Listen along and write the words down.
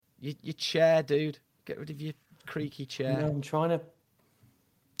your chair, dude. Get rid of your creaky chair. No, I'm trying to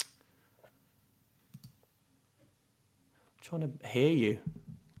hear you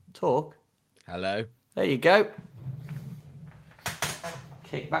talk. Hello. There you go.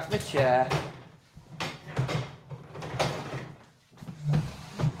 Kick back the chair.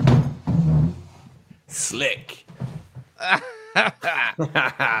 Slick.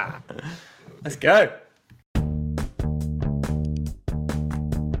 Let's go.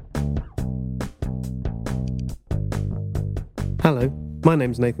 Hello, my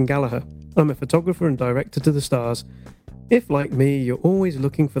name's Nathan Gallagher. I'm a photographer and director to the stars. If, like me, you're always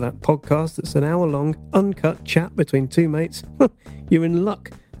looking for that podcast that's an hour-long, uncut chat between two mates, you're in luck.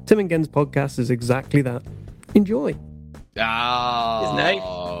 Tim and Gen's podcast is exactly that. Enjoy. Oh. Isn't it?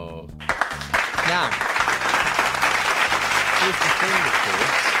 Now, here's the thing, of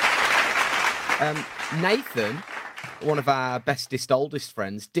course. Nathan, one of our bestest, oldest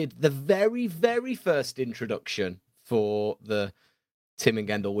friends, did the very, very first introduction for the Tim and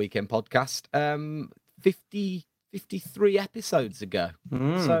Gendel Weekend podcast 53 episodes ago.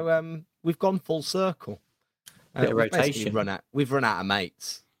 So we've gone full circle. Bit of rotation. We've run out of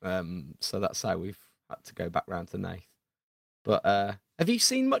mates. So that's how we've had to go back round to Nathan. But have you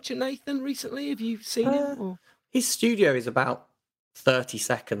seen much of Nathan recently? Have you seen him? Or? His studio is about 30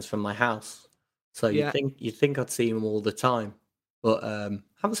 seconds from my house. So Yeah. you'd think I'd see him all the time. But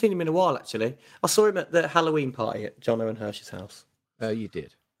haven't seen him in a while, actually. I saw him at the Halloween party at John Owen Hirsch's house. You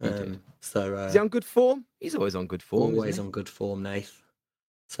did. So Is he on good form? He's always on good form. always on good form, Nath.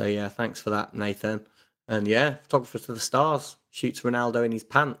 So yeah, thanks for that, Nathan. And yeah, photographer to the stars. Shoots Ronaldo in his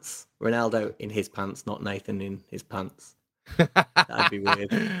pants. Ronaldo in his pants, not Nathan in his pants. That'd be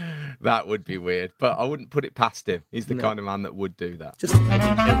weird. That would be weird, but I wouldn't put it past him. He's the kind of man that would do that. Just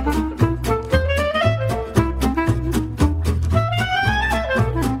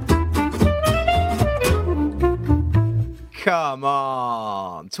Come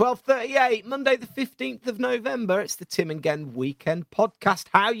on. 12:38, Monday the 15th of November. It's the Tim and Gen Weekend podcast.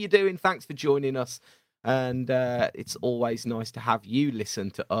 How you doing? Thanks for joining us. And it's always nice to have you listen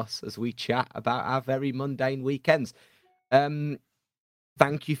to us as we chat about our very mundane weekends. Thank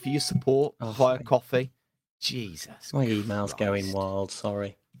you for your support via coffee. Jesus. my email's Christ. going wild,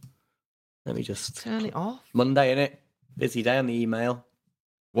 sorry. Let me just Turn it off. Monday, innit? Busy day on the email.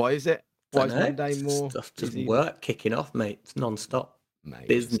 What is it? Why is Dunno, Monday more? Stuff just busy? work kicking off, mate. It's non-stop. Mate,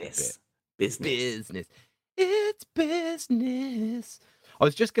 Business. Business. It's business. I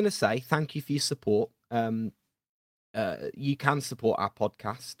was just going to say thank you for your support. You can support our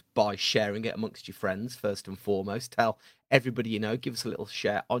podcast by sharing it amongst your friends, first and foremost. Tell everybody you know, give us a little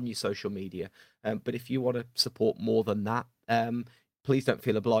share on your social media. But if you want to support more than that, please don't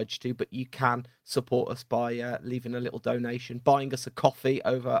feel obliged to, but you can support us by leaving a little donation, buying us a coffee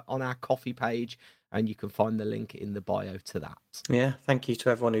over on our coffee page, and you can find the link in the bio to that. Yeah, thank you to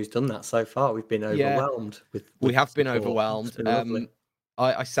everyone who's done that so far. We've been overwhelmed with We have been support. overwhelmed. It's been lovely.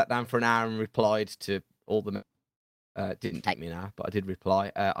 I sat down for an hour and replied to all the. Didn't take me an hour, but I did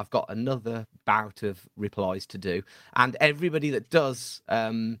reply. I've got another bout of replies to do, and everybody that does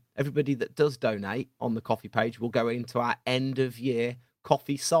donate on the coffee page will go into our end of year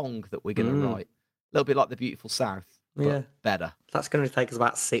coffee song that we're going to write. A little bit like the Beautiful South, but better. That's going to take us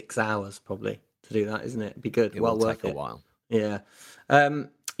about 6 hours probably to do that, isn't it? It'd be good. It well will worth take it. a while. Yeah.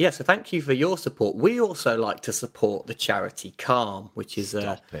 So thank you for your support. We also like to support the charity Calm, which is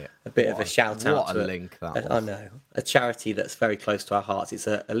a bit of a shout out. What a link that was. I know. A charity that's very close to our hearts. It's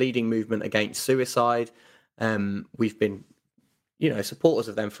a leading movement against suicide. We've been, supporters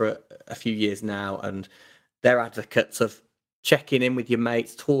of them for a few years now, and they're advocates of checking in with your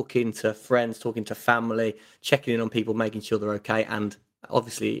mates, talking to friends, talking to family, checking in on people, making sure they're okay. And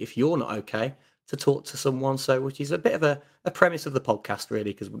obviously, if you're not okay, to talk to someone. So, which is a bit of a premise of the podcast,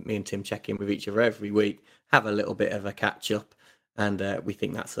 really, because me and Tim check in with each other every week, have a little bit of a catch up. And we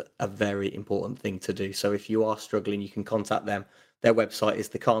think that's a very important thing to do. So if you are struggling, you can contact them. Their website is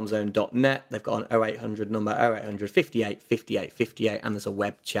thecalmzone.net. They've got an 0800 number, 0800 58 58 58, and there's a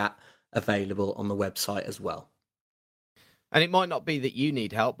web chat available on the website as well. And it might not be that you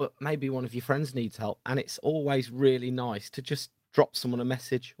need help, but maybe one of your friends needs help. And it's always really nice to just drop someone a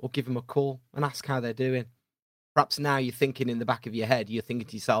message or give them a call and ask how they're doing. Perhaps now you're thinking in the back of your head, you're thinking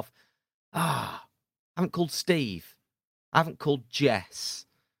to yourself, I haven't called Steve. I haven't called Jess.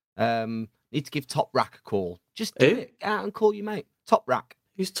 Need to give Top Rack a call. Just do it. Get out and call your mate. Top Rack.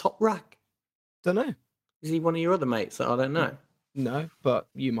 Who's Top Rack? Don't know. Is he one of your other mates that I don't know? No, but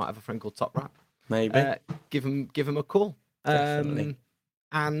you might have a friend called Top Rack. Maybe. Give him a call. Definitely.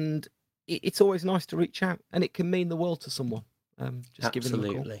 And it's always nice to reach out, and it can mean the world to someone. Just giving them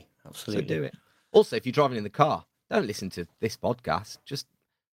a call. Absolutely. So do it. Also, if you're driving in the car, don't listen to this podcast. Just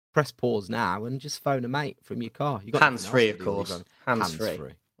press pause now and just phone a mate from your car. You got Hands free, nothing of else to do. course. Hands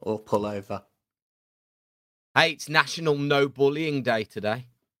free. Or pull over. Hey, it's National No Bullying Day today.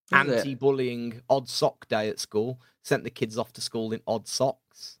 Is it? Anti-bullying odd sock day at school. Sent the kids off to school in odd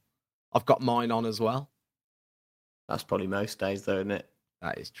socks. I've got mine on as well. That's probably most days, though, isn't it?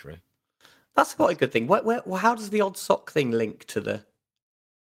 That is true. That's quite a good thing. How does the odd sock thing link to the?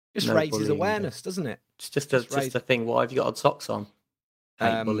 Just No raises bullying awareness, doesn't it? It's just a thing. Why have you got odd socks on?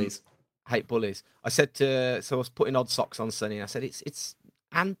 Hate bullies. Hate bullies. I said I was putting odd socks on Sunny, and I said it's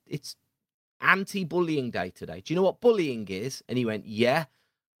anti-bullying day today. Do you know what bullying is? And he went, yeah.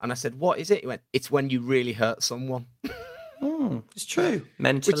 And I said, what is it? He went, it's when you really hurt someone. It's true.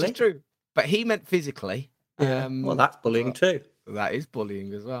 Mentally. Which is true. But he meant physically. Yeah. Well, that's bullying too. That is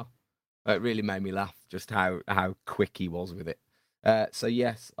bullying as well. It really made me laugh just how quick he was with it. So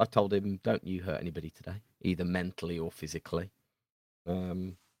yes, I told him, don't you hurt anybody today, either mentally or physically.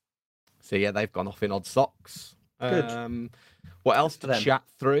 So yeah, they've gone off in odd socks. Good. What else Good for to them. chat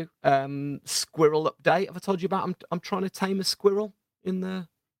through? Squirrel update. Have I told you about? I'm trying to tame a squirrel in the.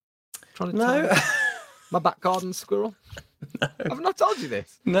 Trying to No. tame my back garden squirrel. I've not told you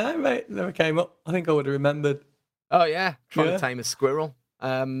this. No, mate. Never came up. I think I would have remembered. Oh yeah, trying Yeah. to tame a squirrel.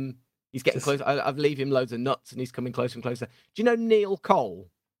 He's getting close. I've leave him loads of nuts, and he's coming closer and closer. Do you know Neil Cole,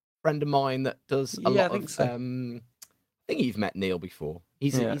 friend of mine that does a Yeah, lot I think of? so. I think you've met Neil before.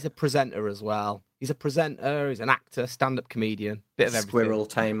 He's Yeah. a presenter as well. He's a presenter. He's an actor, stand-up comedian, bit of everything. Squirrel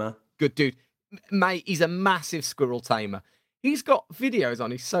tamer. Good dude, mate. He's a massive squirrel tamer. He's got videos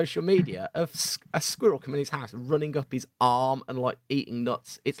on his social media of a squirrel coming in his house, running up his arm and like eating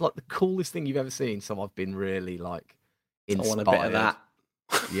nuts. It's like the coolest thing you've ever seen. So I've been really like inspired. I want a bit of that.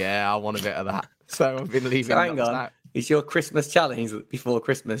 Yeah, I want a bit of that. So I've been leaving. So hang nuts on. out. Is your Christmas challenge that before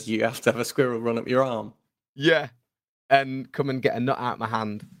Christmas you have to have a squirrel run up your arm? Yeah, and come and get a nut out of my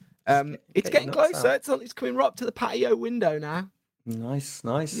hand. It's your getting nuts closer. out. It's coming right up to the patio window now. Nice.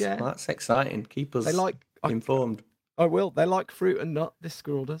 Yeah. Well, that's exciting. Keep us They like. informed. I will. They like fruit and nut. This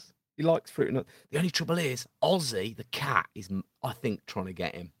squirrel does. He likes fruit and nut. The only trouble is, Ozzy, the cat, is, I think, trying to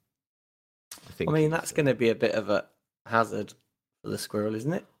get him. I mean, that's going to be a bit of a hazard for the squirrel,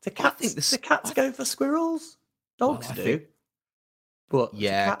 isn't it? Do cats go for squirrels? Dogs I do. think- But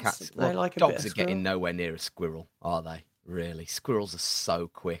Yeah, cats, cats. they Well, like a dogs bit are of getting squirrel. nowhere near a squirrel, are they? Really? Squirrels are so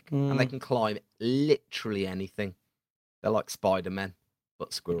quick, and they Mm. can climb literally anything. They're like Spider-Men,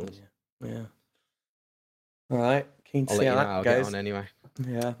 but squirrels. Yeah. All right. Keen to I'll see let you how know how that I get goes. on anyway.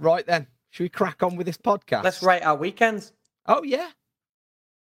 Yeah. Right then, should we crack on with this podcast? Let's rate our weekends. Oh yeah.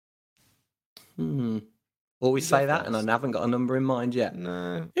 Always You go say that, and I first. haven't got a number in mind yet.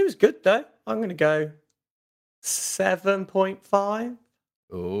 No. It was good though. I'm going to go 7.5.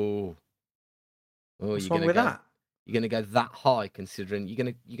 Oh. Oh, What's you're wrong gonna with go. that? You're gonna go that high, considering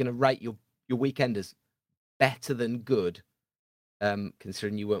you're gonna rate your weekend as better than good.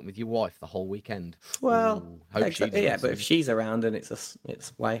 Considering you weren't with your wife the whole weekend. Well, Ooh, hope she exactly, yeah, doesn't but if listen. she's around, and it's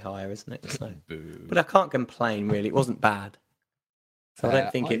way higher, isn't it? So. Boo. But I can't complain really. It wasn't bad. So I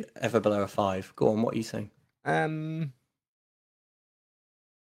don't think I- it ever below a 5. Go on, what are you saying?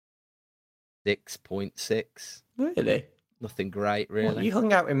 6.6. Really? Nothing great, What, really. you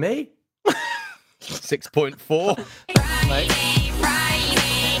hung out with me? 6.4.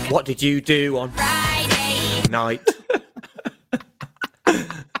 What did you do on night?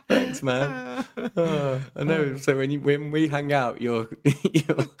 Thanks, man. Oh, I know. So when we hang out, your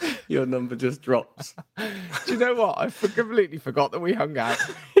number just drops. Do you know what? I completely forgot that we hung out.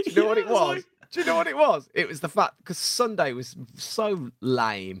 Do you know what it Yeah, I was was? like- Do you know what it was? It was the fact because Sunday was so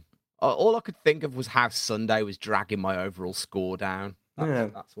lame. All I could think of was how Sunday was dragging my overall score down. Yeah.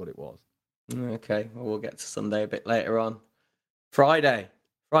 That's what it was. Okay, well, we'll get to Sunday a bit later on. Friday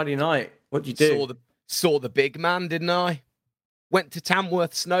night. What'd you do? Saw the big man, didn't I? Went to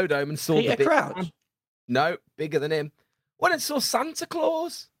Tamworth Snowdome and saw Peter the big Crouch? man. No, bigger than him. Went and saw Santa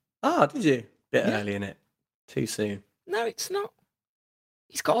Claus. Ah, did you? Bit Yeah. early in it. Too soon. No, it's not.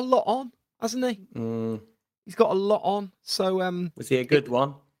 He's got a lot on, hasn't he? Mm. He's got a lot on. So Was he a good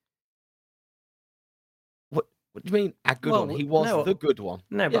one? what do you mean a good Well, one? He was no. the good one.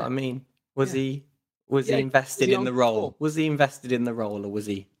 No, but Yeah. I mean, was Yeah. he? Was Yeah, he invested was he in on the role? form? Was he invested in the role, or was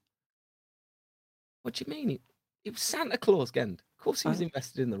he? What do you mean? It was Santa Claus, Gend. Of course he was Oh.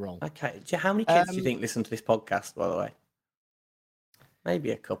 invested in the role. Okay. How many kids do you Um, think listen to this podcast? By the way,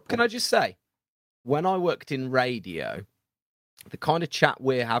 maybe a couple. Can I just say, when I worked in radio, the kind of chat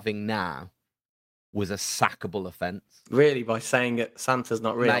we're having now was a sackable offence. Really, by saying that Santa's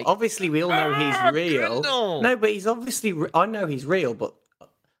not real? Mate. Obviously, we all know he's real. Kendall! No, but he's obviously. I know he's real, but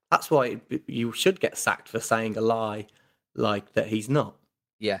That's why you should get sacked for saying a lie like that he's not.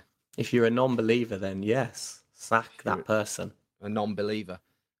 Yeah, If you're a non-believer, then yes, sack Sure. that person. a non-believer.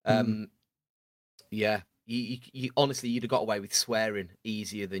 Mm. Yeah, you honestly, you'd have got away with swearing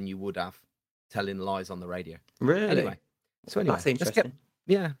easier than you would have telling lies on the radio. Really? Anyway, That's interesting.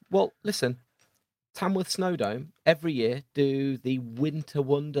 Yeah, well, listen, Tamworth Snowdome every year do the Winter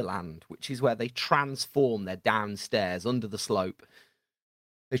Wonderland, which is where they transform their downstairs under the slope.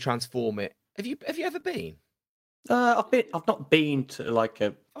 They transform it. Have you ever been? I've not been to like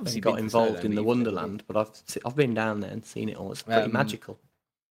Obviously got been to involved Snowdome, in but the you've been Wonderland, but I've been down there and seen it all. It's pretty magical.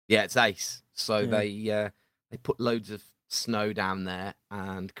 Yeah, it's ace. So Yeah. they put loads of snow down there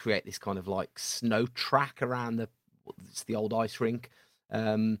and create this kind of like snow track around it's the old ice rink.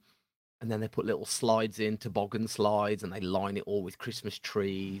 And then they put little slides in, toboggan slides, and they line it all with Christmas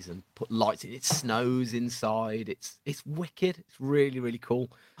trees and put lights in. It snows inside. It's wicked. It's really, really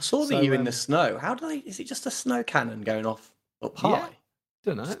cool. I saw So, that you in the snow. How do they? Is it just a snow cannon going off up high, Yeah,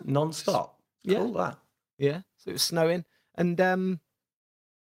 don't know. non-stop? Yeah. Cool that. Yeah, so it was snowing, and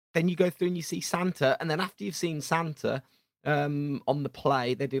then you go through and you see Santa, and then after you've seen Santa, on the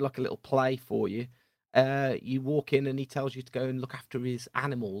play, they do like a little play for you. You walk in and he tells you to go and look after his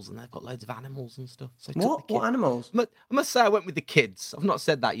animals, and they've got loads of animals and stuff. So I took the What kids. animals? I must say I went with the kids. I've not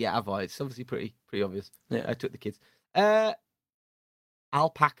said that yet, have I? It's obviously pretty obvious. Yeah. I took the kids.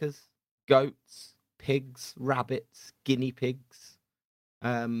 Alpacas, goats, pigs, rabbits, guinea pigs.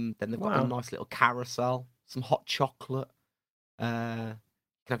 Then they've got Wow. a nice little carousel, some hot chocolate. You can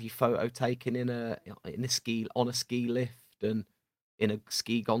have your photo taken on a ski lift and in a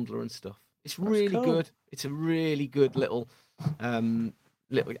ski gondola and stuff. It's really cool. good. It's a really good little. I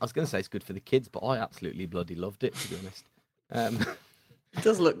was going to say it's good for the kids, but I absolutely bloody loved it, to be honest. It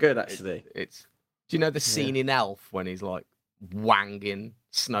does look good, actually. Do you know the scene in Elf when he's like wanging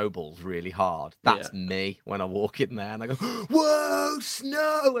snowballs really hard? That's me when I walk in there and I go, "Whoa,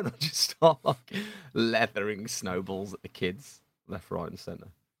 snow!" and I just start like leathering snowballs at the kids, left, right, and centre.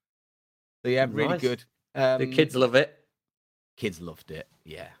 So yeah, really Nice. good. The kids love it. Kids loved it.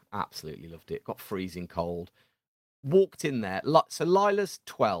 Yeah, absolutely loved it. Got freezing cold. Walked in there. So Lila's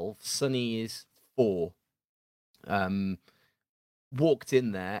 12, Sunny is 4. Walked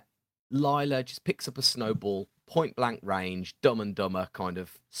in there. Lila just picks up a snowball, point blank range, Dumb and Dumber, kind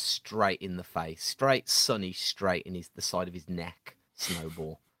of straight in the face. Sunny straight in the side of his neck.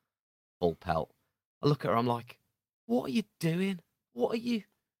 Snowball. Full pelt. I look at her, I'm like, what are you doing? What are you?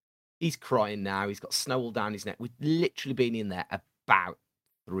 He's crying now. He's got snow all down his neck. We've literally been in there about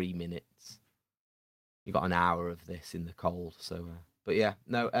 3 minutes. You got an hour of this in the cold. So, but yeah,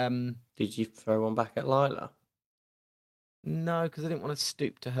 no. Did you throw one back at Lila? No, because I didn't want to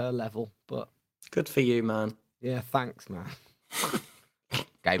stoop to her level. But Good for you, man. yeah, thanks, man.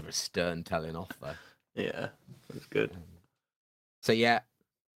 Gave her a stern telling off though. Yeah, that's good. So yeah,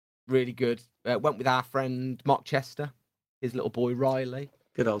 really good. Went with our friend Mark Chester, his little boy Riley.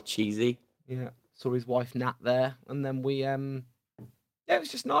 Good old cheesy. Yeah, saw his wife Nat there, and then we yeah, it was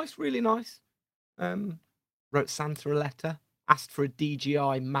just nice, really nice. Wrote Santa a letter, asked for a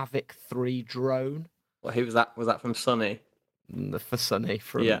DJI Mavic 3 drone. Well, who was that? Was that from Sunny? For Sunny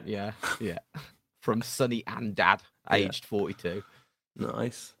from yeah, from Sunny and Dad, aged 42.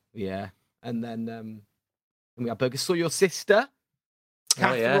 Nice. Yeah, and then we had burgers. Saw your sister.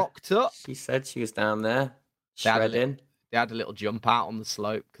 Kath yeah. rocked up. She said she was down there They had a shredding. They had a little jump out on the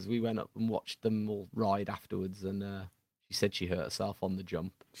slope because we went up and watched them all ride afterwards, and she said she hurt herself on the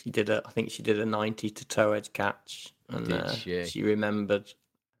jump. I think she did a 90 to toe edge catch, and Did she? remembered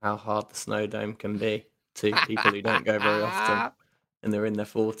how hard the Snowdome can be to people who don't go very often, and they're in their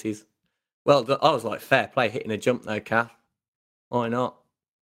 40s. Well, I was like, fair play hitting a jump though, Kath. Why not?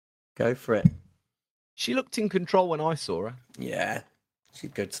 Go for it. She looked in control when I saw her. Yeah, she's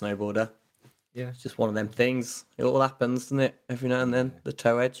a good snowboarder. Yeah. It's just one of them things. It all happens, doesn't it? Every now and then, the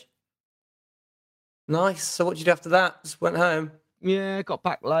toe edge. Nice. So what did you do after that? Just went home? Yeah, got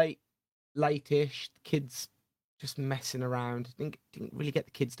back late-ish. The kids just messing around. Didn't really get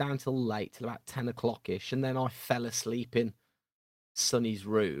the kids down till late, till about 10 o'clock-ish. And then I fell asleep in Sonny's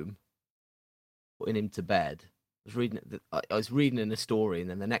room, putting him to bed. I was reading in a story, and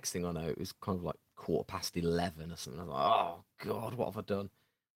then the next thing I know, it was kind of like 11:15 or something. I was like, oh, God, what have I done?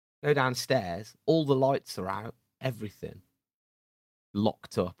 Go downstairs, all the lights are out, everything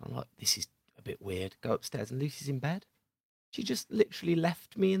locked up. I'm like, this is a bit weird. Go upstairs, and Lucy's in bed. She just literally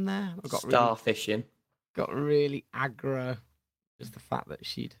left me in there. I got Starfishing. got really aggro. Just the fact that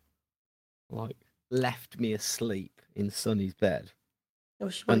she'd like left me asleep in Sonny's bed. I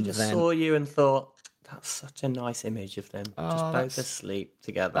just saw you and thought, That's such a nice image of them Oh, just both that's asleep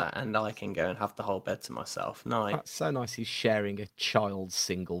together, and I can go and have the whole bed to myself. Night. that's so nice. He's sharing a child's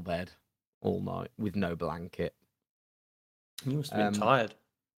single bed all night with no blanket. You must have been Um, tired.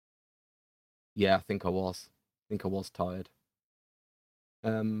 yeah, I think I was. I think I was tired.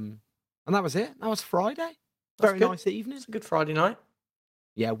 And that was it. That was Friday. That's Very good. nice evening. It's a good Friday night.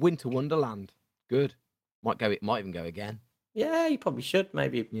 Yeah, Winter Wonderland. Good. Might go. It might even go again. Yeah, you probably should.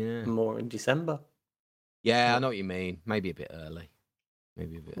 Maybe Yeah. more in December. Yeah, I know what you mean. Maybe a bit early.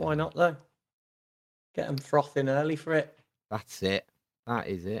 Maybe a bit. Why early. not though? Get them frothing early for it. That's it. That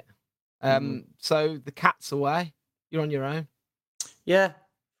is it. Mhm. So the cat's away. You're on your own. Yeah,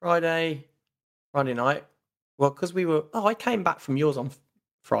 Friday night. Well, because we were. Oh, I came back from yours on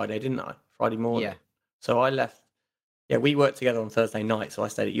Friday, didn't I? Friday morning. Yeah. So I left. Yeah, we worked together on Thursday night. So I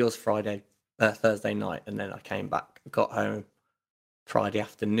stayed at yours Thursday night, and then I came back. Got home Friday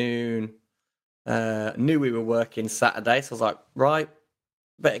afternoon. Knew we were working Saturday, so I was like, right,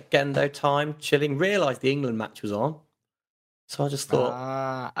 bit of Gendo time, chilling. Realised the England match was on, so I just thought,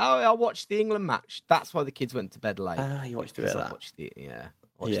 I watched the England match. That's why the kids went to bed late. you watched a bit Because of I that. watched the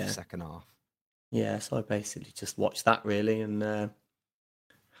watched Yeah. the second half. Yeah, so I basically just watched that really, and had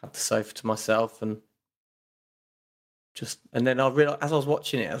the sofa to myself, and then I realised as I was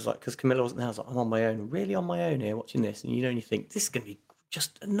watching it, I was like, because Camilla wasn't there, I was like, I'm on my own, really on my own here watching this, and you think this is going to be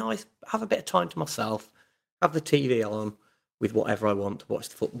just a nice, have a bit of time to myself, have the TV on with whatever I want to watch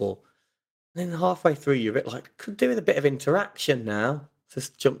the football. And then halfway through, you're a bit like, could do with a bit of interaction now.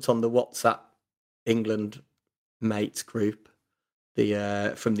 Just jumped on the WhatsApp England mates group,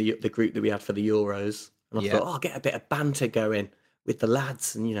 from the group that we had for the Euros, and I Yeah. thought, I'll get a bit of banter going with the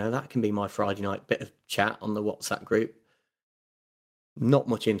lads, and that can be my Friday night bit of chat on the WhatsApp group. Not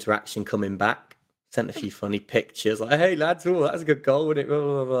much interaction coming back. Sent a few funny pictures, like, hey lads, oh, that's a good goal, wasn't it? Blah,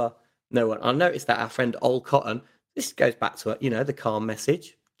 blah, blah. No one. I noticed that our friend Old Cotton, this goes back to the calm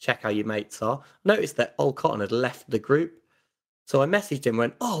message, check how your mates are. Noticed that Old Cotton had left the group. So I messaged him,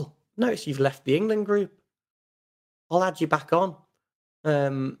 went, oh, notice you've left the England group. I'll add you back on.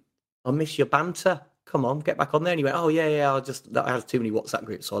 I miss your banter. Come on, get back on there. And he went, oh yeah, I had too many WhatsApp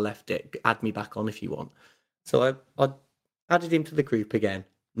groups, so I left it. Add me back on if you want. So I added him to the group again.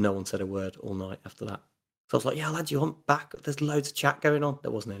 No one said a word all night after that. So I was like, yeah, I'll add you on back. There's loads of chat going on.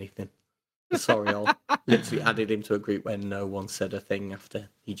 There wasn't anything. Sorry, I literally added him to a group when no one said a thing after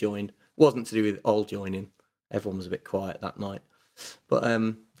he joined. Wasn't to do with all joining. Everyone was a bit quiet that night. But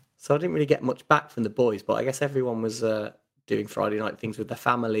so I didn't really get much back from the boys, but I guess everyone was doing Friday night things with their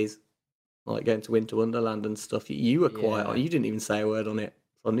families, like going to Winter Wonderland and stuff. You were quiet. Yeah. You didn't even say a word on it.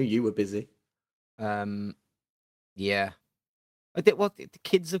 So I knew you were busy. Yeah. I did. Well, the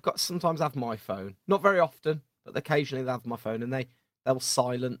kids sometimes have my phone. Not very often, but occasionally they have my phone, and they'll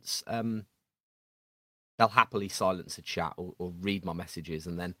silence. They'll happily silence a chat or read my messages,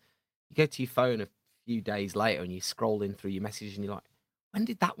 and then you go to your phone a few days later and you scroll in through your messages, and you're like, when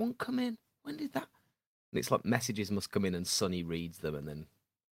did that one come in? When did that? And it's like messages must come in, and Sonny reads them, and then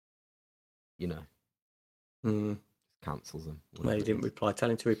cancels them. No, he didn't reply. Tell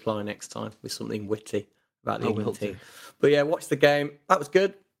him to reply next time with something witty about the I England will team. do. But yeah, watch the game. That was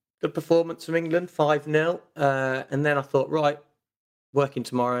good. Good performance from England, 5-0. And then I thought, right, working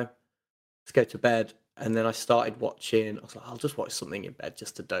tomorrow, let's go to bed. And then I started watching. I was like, I'll just watch something in bed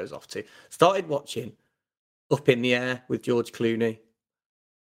just to doze off to. Started watching Up in the Air with George Clooney.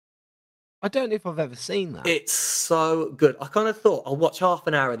 I don't know if I've ever seen that. It's so good. I kind of thought I'll watch half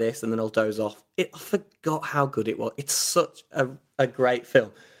an hour of this and then I'll doze off. I forgot how good it was. It's such a great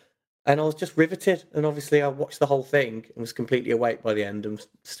film. And I was just riveted. And obviously I watched the whole thing and was completely awake by the end. I'm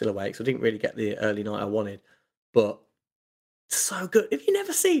still awake, so I didn't really get the early night I wanted. But it's so good. Have you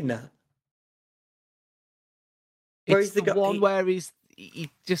never seen that? It's the one where he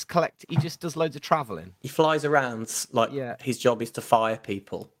just does loads of traveling. He flies around, like Yeah. his job is to fire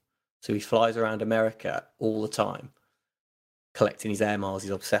people. So he flies around America all the time, collecting his air miles.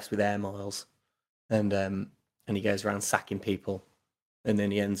 He's obsessed with air miles. And he goes around sacking people. And then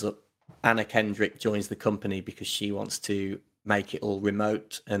he ends up, Anna Kendrick joins the company because she wants to make it all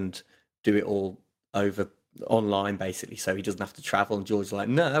remote and do it all over online, basically, so he doesn't have to travel. And George's like,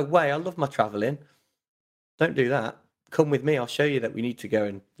 no way, I love my traveling. Don't do that. Come with me. I'll show you that we need to go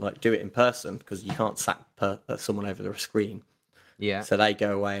and do it in person because you can't sack someone over the screen. Yeah. So they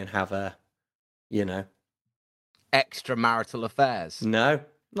go away and have extramarital affairs. No,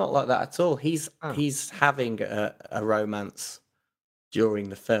 not like that at all. He's having a romance during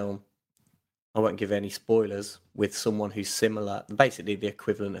the film. I won't give any spoilers, with someone who's similar, basically the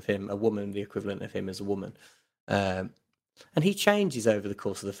equivalent of him, a woman, the equivalent of him as a woman. And he changes over the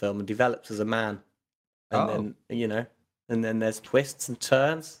course of the film and develops as a man and then there's twists and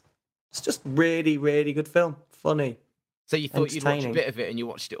turns. It's just really, really good film. Funny. So you thought you'd watch a entertaining. bit of it and you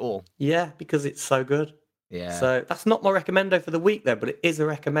watched it all? Yeah, because it's so good. Yeah. So that's not my recommendo for the week, though, but it is a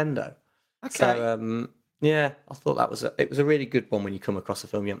recommendo. Okay. So yeah, I thought it was a really good one when you come across a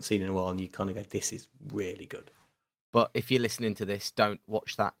film you haven't seen in a while and you kind of go, "This is really good." But if you're listening to this, don't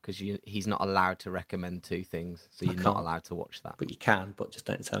watch that because he's not allowed to recommend two things. So you're not can't. allowed to watch that. But you can, but just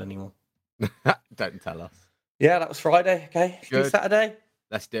don't tell anyone. Don't tell us. Yeah, that was Friday. Okay, Good. Saturday.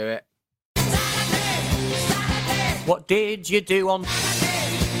 Let's do it. What did you do on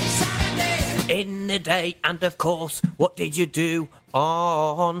in the day? And of course, what did you do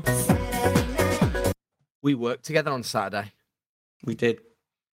on? We worked together on Saturday. We did. Do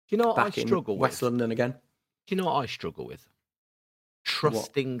you know what Back I in struggle with? West London again. Do you know what I struggle with?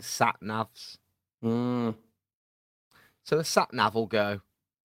 Trusting sat navs. Mm. So the sat nav will go,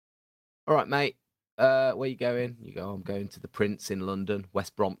 "All right, mate, where you going?" You go, "I'm going to the Prince in London,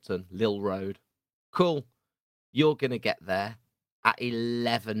 West Brompton, Lille Road." Cool. You're going to get there at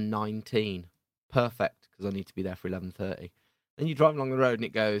 11:19. Perfect, because I need to be there for 11:30. Then you drive along the road and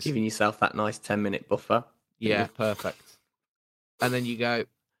it goes, Giving yourself that nice 10-minute buffer. yeah, perfect. And then you go,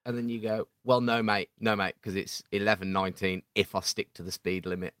 "Well, no, mate, because it's 11:19 if I stick to the speed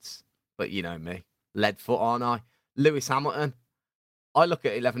limits." But you know me, lead foot, aren't I? Lewis Hamilton. I look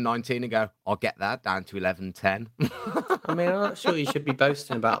at 11:19 and go, "I'll get that down to 11:10." I mean, I'm not sure you should be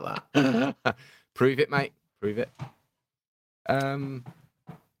boasting about that. Prove it, mate. Prove it.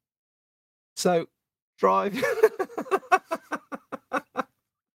 So drive.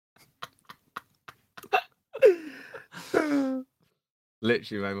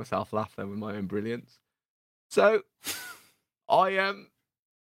 Literally made myself laugh then with my own brilliance. So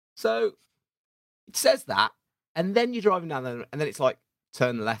so it says that, and then you're driving down there, and then it's like,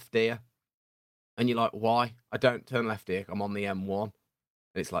 turn left here. And you're like, why? I don't turn left here. I'm on the M1. And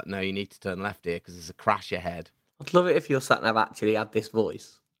it's like, no, you need to turn left here because there's a crash ahead. I'd love it if your sat nav actually had this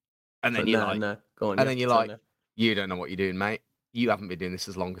voice. And then But you're no, like, no. Go on. and then you you're have to like, turn left. you don't know what you're doing, mate. You haven't been doing this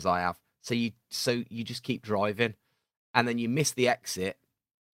as long as I have. So you just keep driving, and then you miss the exit,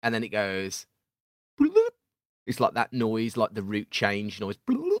 and then it goes, bloop. It's like that noise, like the route change noise.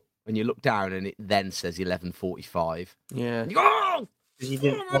 Bloop. And you look down, and it then says 11:45. Yeah. And you go, oh! Because you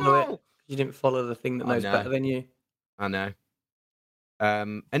didn't follow it. You didn't follow the thing that I knows know. better than you. I know.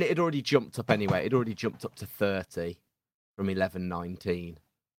 And it had already jumped up anyway. It already jumped up to 30 from 11:19,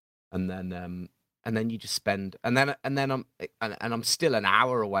 and then you just spend, and then I'm still an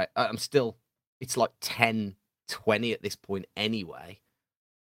hour away. It's like 10:20 at this point anyway.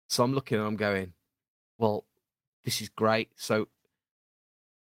 So I'm looking and I'm going, well, this is great. So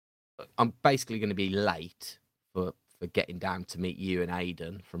I'm basically going to be late for getting down to meet you and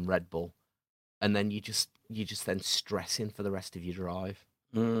Aidan from Red Bull, and then you just then stressing for the rest of your drive.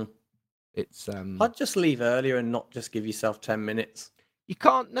 Mm. It's I'd just leave earlier and not just give yourself 10 minutes. you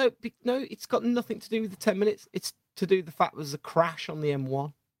can't no, it's got nothing to do with the 10 minutes. It's to do with the fact there's a crash on the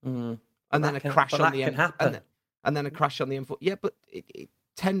M1, Mm. and then That a can- crash but on that the can M, happen. and then a crash on the M4. Yeah, but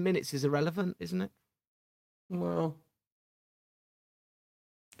 10 minutes is irrelevant, isn't it? Well,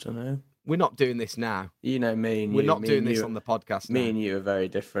 don't know. We're not doing this now. You know me and We're you. not me doing and this you- on the podcast Me now. and you have very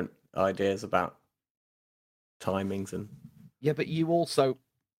different ideas about timings and. Yeah, but you're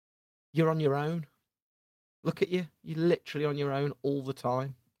on your own. Look at you. You're literally on your own all the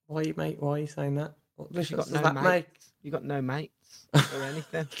time. Why are you saying that? What You got difference no does that make? mates. You got no mates or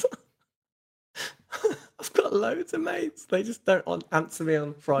anything. I've got loads of mates. They just don't answer me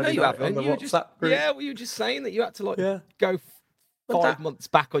on Friday No, you night haven't. on the You WhatsApp just, group. yeah, well, you were just saying that you had to Yeah. go But 5 that- months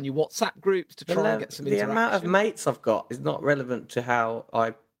back on your WhatsApp groups to The try and lev- get some the interaction. amount of mates I've got is not relevant to how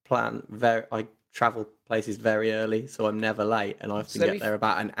I plan. I travel places very early, so I'm never late, and I have to So get if- there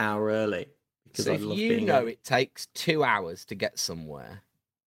about an hour early because So I if love you being know early. it takes 2 hours to get somewhere,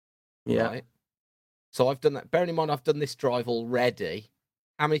 Yeah. right? So I've done that. Bearing in mind, I've done this drive already.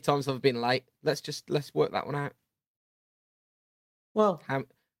 How many times have I been late? Let's work that one out. Well,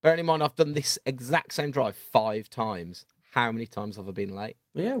 Bearing in mind, I've done this exact same drive 5 times. How many times have I been late?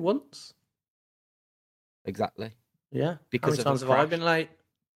 yeah, once. Exactly. Yeah. Because How of many a times have I crash. been late?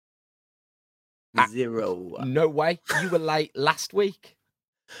 Ah, 0. No way. You were late last week.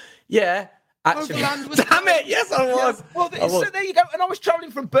 Yeah. Actually, Overland was damn late. it! Yes, I was. Well, I so was. there you go. And I was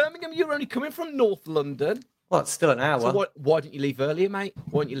travelling from Birmingham. You were only coming from North London. Well, it's still an hour. So why didn't you leave earlier, mate?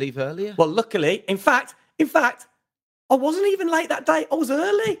 Why didn't you leave earlier? Well, luckily, in fact, I wasn't even late that day. I was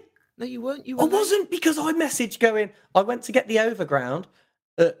early. No, you weren't. You I were late. wasn't because I messaged going. I went to get the overground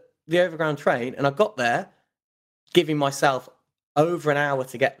train, and I got there, giving myself over an hour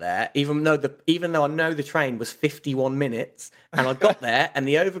to get there, even though I know the train was 51 minutes, and I got there and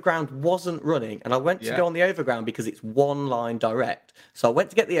the overground wasn't running, and I went to Yeah. go on the overground because it's one line direct. So I went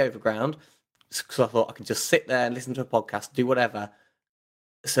to get the overground because I thought I could just sit there and listen to a podcast, do whatever.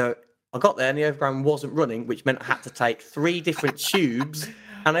 So I got there and the overground wasn't running, which meant I had to take 3 different tubes,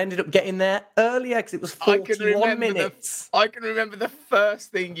 and I ended up getting there earlier because it was 41 minutes. I can remember the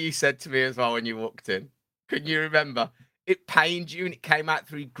first thing you said to me as well when you walked in. Can you remember? It pained you and it came out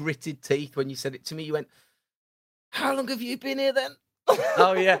through your gritted teeth when you said it to me. You went, "How long have you been here then?"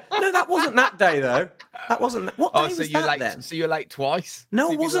 Oh yeah, no, that wasn't that day though. That wasn't. What day so was you're that late. then? So you're late twice. No, So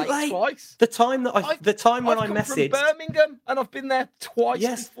I you've been wasn't late. twice. The time that when I've I come messaged from Birmingham and I've been there twice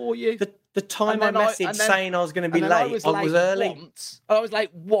Yes, before you. the time I And then messaged saying I was going to be And then late, I was early. I was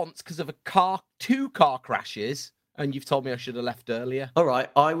late once because of 2 car crashes, and you've told me I should have left earlier. All right,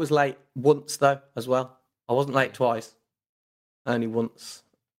 I was late once though as well. I wasn't late twice, only once.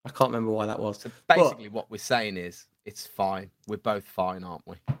 I can't remember why that was. So basically, what we're saying is it's fine. We're both fine, aren't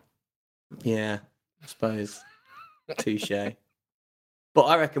we? Yeah, I suppose. Touche. But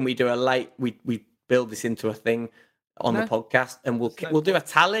I reckon we do a late. We build this into a thing on the podcast, and we'll do a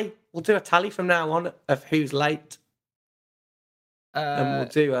tally. We'll do a tally from now on of who's late,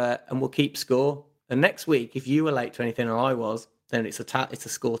 and we'll keep score. And next week, if you were late to anything or I was, then it's a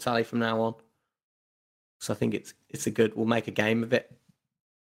score tally from now on. So I think it's a good. We'll make a game of it.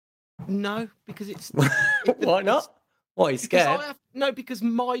 No, because it's Why not? Why are you scared? Because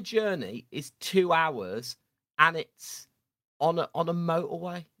my journey is 2 hours, and it's on a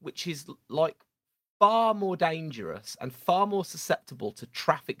motorway, which is like far more dangerous and far more susceptible to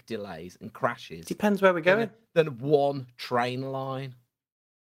traffic delays and crashes. Depends where we're going. Than one train line.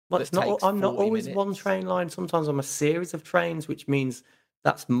 Well, it's not. I'm not 40 always one minutes. train line. Sometimes I'm a series of trains, which means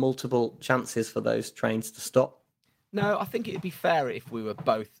that's multiple chances for those trains to stop. No, I think it'd be fair if we were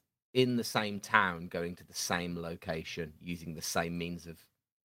both in the same town, going to the same location, using the same means of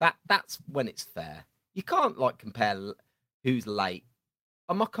that. That's when it's fair. You can't compare who's late.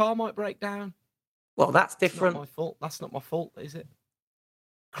 And my car might break down. Well, that's It's different. not my fault. That's not my fault, is it?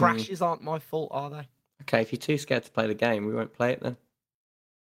 Crashes aren't my fault, are they? Okay, if you're too scared to play the game, we won't play it then.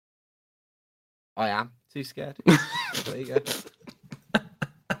 I am too scared. There you go.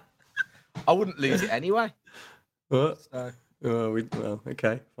 I wouldn't lose it anyway. What? So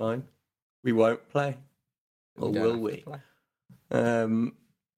Okay, fine. We won't play. Or don't will have to we? play.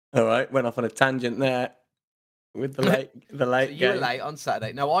 All right, went off on a tangent there with the late So you were game. late on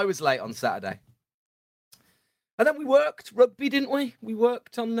Saturday. No, I was late on Saturday. And then we worked rugby, didn't we? We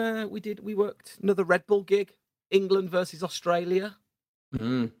worked on we worked another Red Bull gig, England versus Australia.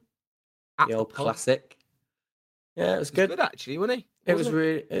 Mm, At the old pub. classic. Yeah, it was He was good. good actually, wasn't he? It was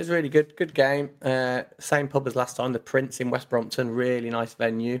Wasn't really good. Good game. Same pub as last time, the Prince in West Brompton. Really nice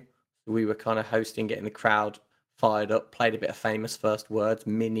venue. We were kind of hosting, getting the crowd fired up. Played a bit of famous first words,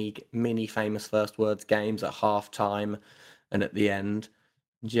 mini famous first words games at half time and at the end.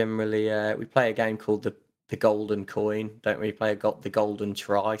 Generally, we play a game called the Golden Coin. Don't we play the Golden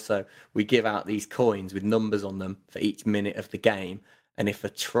Try? So we give out these coins with numbers on them for each minute of the game, and if a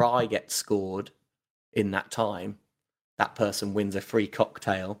try gets scored in that time, that person wins a free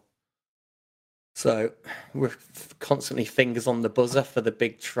cocktail. So we're constantly fingers on the buzzer for the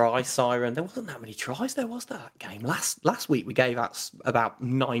big try siren. There wasn't that many tries there, was that game? Last week we gave out about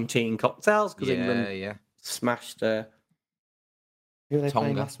 19 cocktails because England smashed. Who were they playing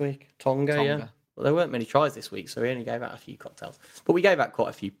Tonga. last week? Tonga, yeah. Tonga. Well, there weren't many tries this week, so we only gave out a few cocktails. But we gave out quite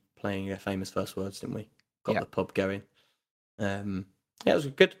a few playing famous first words, didn't we? Got the pub going. Yeah, it was a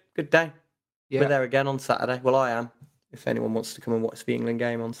good day. Yeah. We're there again on Saturday. Well, I am. If anyone wants to come and watch the England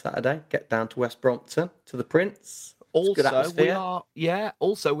game on Saturday, get down to West Brompton to the Prince. Good atmosphere.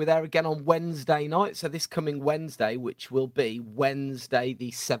 Also we're there again on Wednesday night. So this coming Wednesday, which will be Wednesday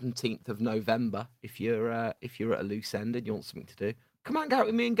the 17th of November, if you're at a loose end and you want something to do, come out and go out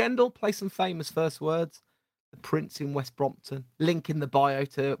with me and Gendel, play some famous first words. The Prince in West Brompton. Link in the bio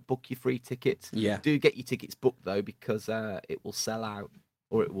to book your free tickets. Yeah. Do get your tickets booked though, because it will sell out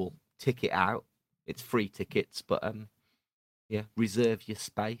or it will ticket out. It's free tickets, but reserve your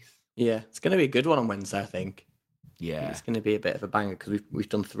space. Yeah, it's going to be a good one on Wednesday, I think. Yeah, It's going to be a bit of a banger because we've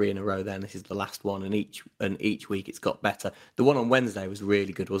done 3 in a row there, and this is the last one, and each week it's got better. The one on Wednesday was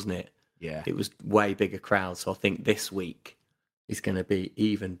really good, wasn't it? yeah. It was way bigger crowd, so I think this week is going to be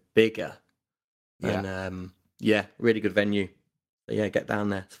even bigger. Yeah. And really good venue. So yeah, get down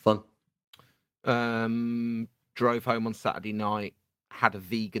there. It's fun. Drove home on Saturday night. Had a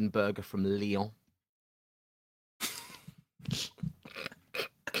vegan burger from Lyon.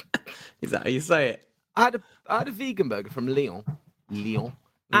 Is that how you say it? I I had a vegan burger from Lyon, Lyon.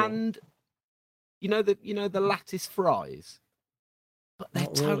 and the lattice fries, but they're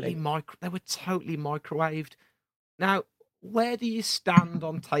Not totally really. They were totally microwaved. Now, where do you stand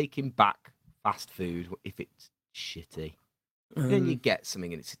on taking back fast food if it's shitty? Then you get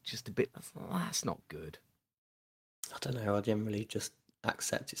something and it's just a bit. That's not good. I don't know. I generally just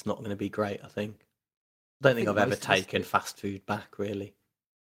accept it's not going to be great. I think. I don't think I've ever most of us taken do. fast food back. Really.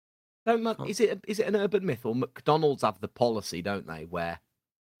 Is it an urban myth, or McDonald's have the policy, don't they, where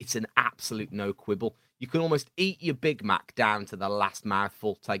it's an absolute no quibble? You can almost eat your Big Mac down to the last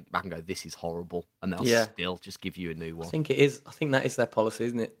mouthful, take it back and go, "This is horrible," and they'll Yeah. still just give you a new I one. think it is. I think that is their policy,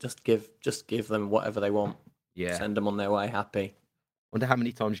 isn't it? Just give them whatever they want. Yeah. Send them on their way happy. Wonder how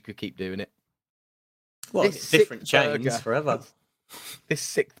many times you could keep doing it. Well, This it's different sixth chains burger- forever. This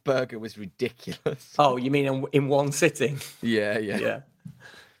sixth burger was ridiculous. Oh, you mean in one sitting? Yeah. Yeah.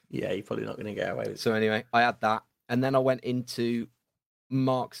 Yeah, you're probably not going to get away with it. So anyway, I had that, and then I went into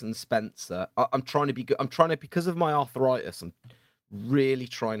Marks and Spencer. I'm trying to be good. I'm trying to, because of my arthritis, I'm really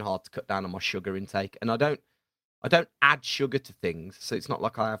trying hard to cut down on my sugar intake, and I don't add sugar to things, so it's not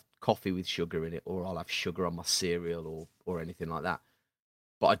like I have coffee with sugar in it, or I'll have sugar on my cereal or anything like that.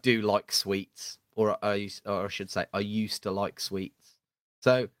 But I do like sweets, or I should say, I used to like sweets.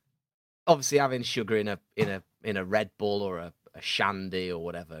 So obviously, having sugar in a Red Bull or a shandy or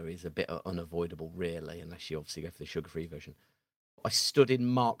whatever is a bit unavoidable, really, unless you obviously go for the sugar-free version. I stood in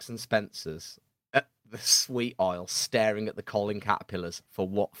Marks and Spencer's at the sweet aisle, staring at the Colin caterpillars for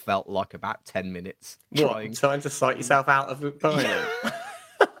what felt like about 10 minutes. Trying to psych yourself out of it.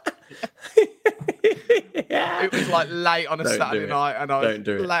 Yeah. It was like late on a Don't do Saturday it. night, and I was Don't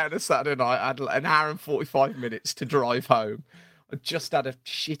do it. late on a Saturday night. I had an hour and 45 minutes to drive home. I just had a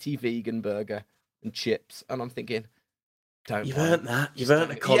shitty vegan burger and chips, and I'm thinking, don't. You've buy earned it. that. You've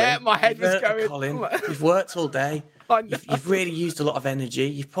earned it, Colin. Yeah, my head You've was earned it, going. Colin. You've worked all day. I know. You've really used a lot of energy.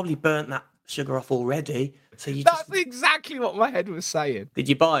 You've probably burnt that sugar off already. So you That's just... exactly what my head was saying. Did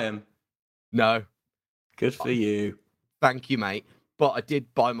you buy them? No, Good for you. thank you, mate. But I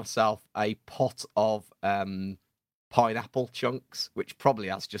did buy myself a pot of pineapple chunks, which probably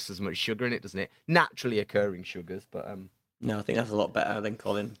has just as much sugar in it, doesn't it? Naturally occurring sugars, but No, I think that's a lot better than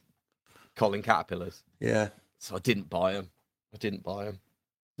Colin. Colin caterpillars. Yeah. So I didn't buy them.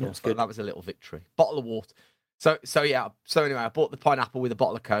 That's But good. that was a little victory. Bottle of water. So yeah. So anyway, I bought the pineapple with a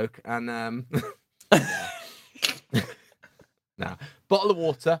bottle of Coke, and no, bottle of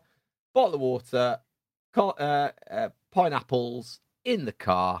water, pineapples in the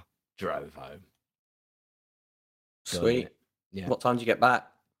car, drove home. Sweet. Yeah. What time did you get back?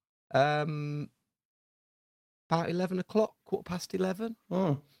 About 11 o'clock, 11:15.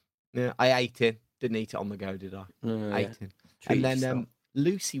 Oh, Yeah, I ate in. Didn't eat it on the go, did I? yeah. Ate in. Treat And then yourself.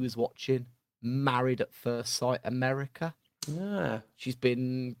 Lucy was watching Married at First Sight America. Yeah. She's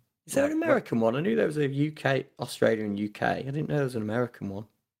been. Is there an Well, American one? I knew there was a UK, Australia, and UK. I didn't know there was an American one.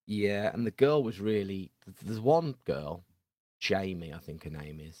 Yeah, and the girl was really. There's one girl, Jamie, I think her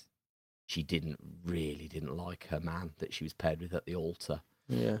name is. She didn't like her man that she was paired with at the altar,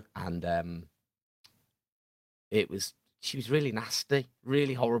 Yeah. and she was really nasty,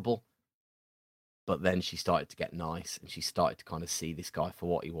 really horrible. But then she started to get nice, and she started to kind of see this guy for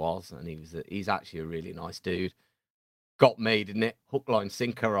what he was, and he's actually a really nice dude. Got me, didn't it? Hook, line,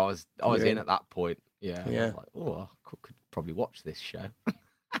 sinker. I was You're in in. at that point. Yeah. I was Yeah. like, oh, I could probably watch this show.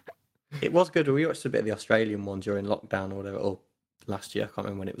 It was good. We watched a bit of the Australian one during lockdown or whatever, or last year. I can't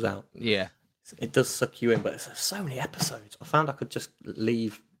remember when it was out. Yeah. It does suck you in, but there's so many episodes. I found I could just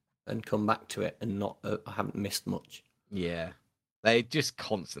leave and come back to it and not. I haven't missed much. Yeah. They're just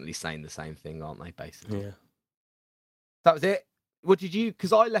constantly saying the same thing, aren't they, basically? Yeah. That was it. What did you...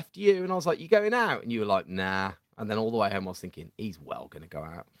 Because I left you, and I was like, you going out? And you were like, nah. And then all the way home, I was thinking, he's well going to go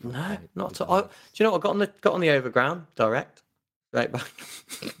out. No, not at all. Do you know what? I got on the overground direct, right back.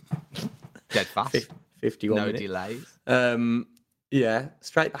 Dead fast. 51 No minutes. delays. Yeah,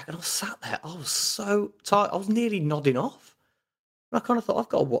 straight back, and I was sat there. I was so tired. I was nearly nodding off. And I kind of thought, I've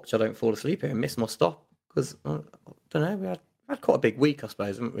got to watch. I don't fall asleep here and miss my stop because I don't know. We had quite a big week, I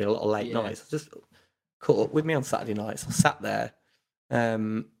suppose, haven't we? A lot of late Yeah. nights. I just caught up with me on Saturday nights. I sat there,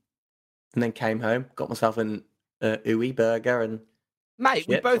 and then came home, got myself an ooey burger, and Mate,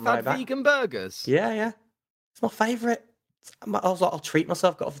 we Shit, both on my had back. vegan burgers. yeah, it's my favourite. I was like, I'll treat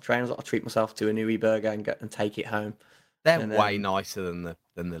myself. Got off the train. I was like, I'll treat myself to an ooey burger and take it home. They're And, way nicer than the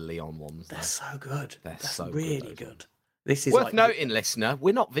Leon ones. They're though. so good. They're That's so good, really those good. ones. This is Worth like noting, listener,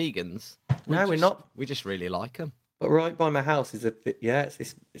 we're not vegans. No, we're not. We just really like them. But right by my house is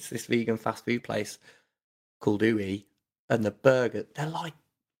it's this vegan fast food place called Ooey, and the burger they're like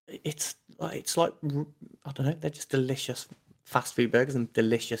it's like I don't know. They're just delicious fast food burgers and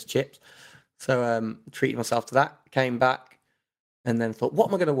delicious chips. So treated myself to that. Came back and then thought, what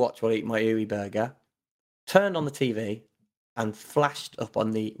am I going to watch while I eat my Ooey burger? Turned on the TV and flashed up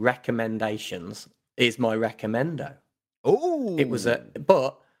on the recommendations is my recommendo. Oh,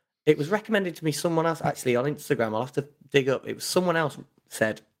 but it was recommended to me someone else actually on Instagram. I'll have to dig up. It was someone else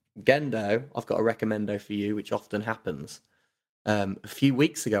said, Gendo, I've got a recommendo for you, which often happens. A few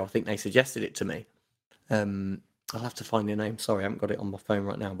weeks ago, I think they suggested it to me. I'll have to find your name. Sorry, I haven't got it on my phone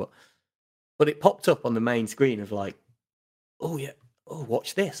right now, but it popped up on the main screen of like, oh yeah, oh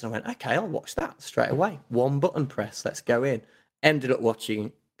watch this. And I went, okay, I'll watch that straight away. One button press, let's go in. Ended up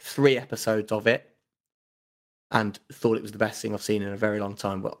watching 3 episodes of it, and thought it was the best thing I've seen in a very long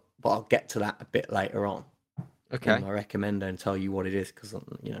time. But I'll get to that a bit later on. okay. I recommend and tell you what it is because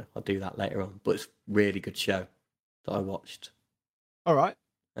I'll do that later on. But it's a really good show that I watched. All right.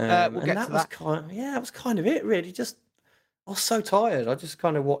 We'll And get that to was that. that was kind of it really. Just I was so tired. I just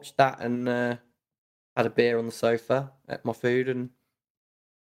kind of watched that and had a beer on the sofa, ate my food, and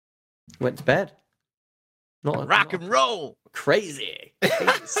went to bed. Rock and roll. Crazy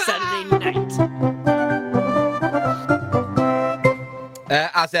Saturday night.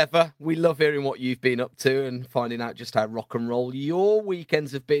 As ever, we love hearing what you've been up to and finding out just how rock and roll your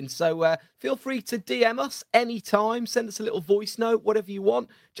weekends have been. So feel free to DM us anytime. Send us a little voice note, whatever you want.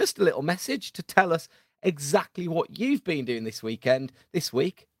 Just a little message to tell us exactly what you've been doing this weekend. This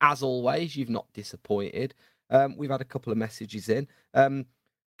week, as always, you've not disappointed. We've had a couple of messages in.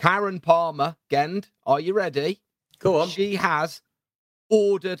 Karen Palmer, Gend, are you ready? Go on. She has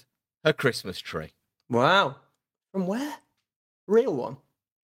ordered her Christmas tree. Wow. From where? Real one?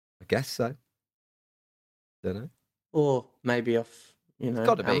 I guess so. Don't know. Or maybe off,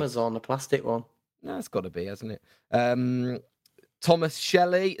 gotta be. Amazon, a plastic one. No, it's got to be, hasn't it? Thomas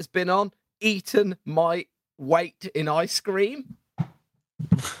Shelley has been on. Eaten my weight in ice cream.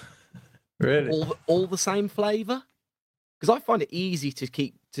 Really? All the same flavour? Because I find it easy to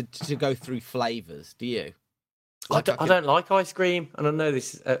keep to go through flavours. Do you? I don't like ice cream, and I know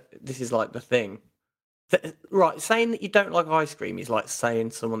this is like the thing. Right, saying that you don't like ice cream is like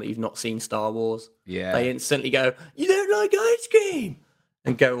saying someone that you've not seen Star Wars. Yeah. They instantly go, "You don't like ice cream,"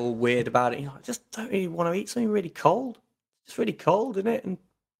 and go all weird about it. You're like, I just don't really want to eat something really cold. It's really cold, isn't it? And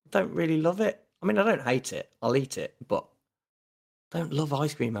I don't really love it. I mean, I don't hate it. I'll eat it, but I don't love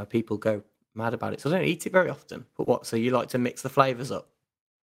ice cream. How people go mad about it, so I don't eat it very often. But what? So you like to mix the flavors up?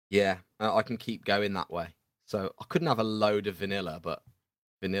 Yeah, I can keep going that way. So I couldn't have a load of vanilla, but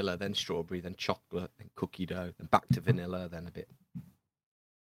vanilla, then strawberry, then chocolate, then cookie dough, then back to vanilla, then a bit.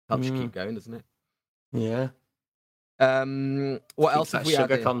 Helps you keep going, doesn't it? Yeah. What else have we had?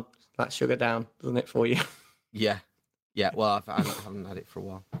 That sugar down, doesn't it, for you? Yeah. Well, I haven't had it for a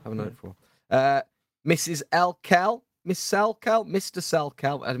while. Mrs. Elkel, Miss Selkel, Mr.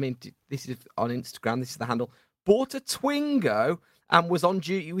 Selkel. I mean, this is on Instagram. This is the handle. Bought a Twingo and was on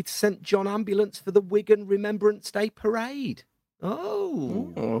duty with St. John Ambulance for the Wigan Remembrance Day Parade.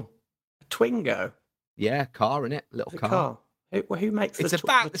 Oh. A Twingo? Yeah, car in it, little car. Who makes it's the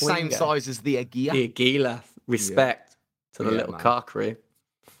about the the same Twingo? size as the Aguila. The Aguila. Respect to the little man. car crew.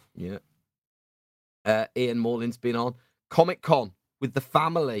 Yeah. Ian Morlin's been on Comic Con with the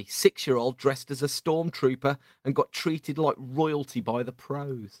family. 6-year-old dressed as a stormtrooper and got treated like royalty by the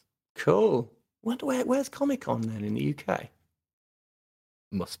pros. Cool. Wonder where's Comic Con then in the UK?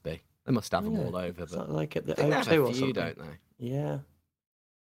 Must be. They must have them all over. It's But like at the I think they have O2 a or few, something. don't they? Yeah.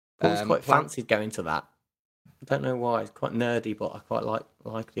 Paul's quite fancied going to that. I don't know why. It's quite nerdy, but I quite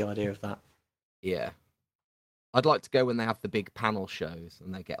like the idea of that. Yeah. I'd like to go when they have the big panel shows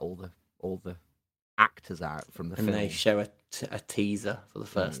and they get all the actors out from the And film. they show a teaser for the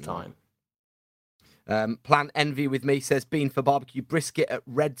first time. Plant Envy with me says, been for barbecue brisket at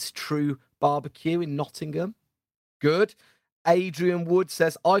Red's True Barbecue in Nottingham. Good. Adrian Wood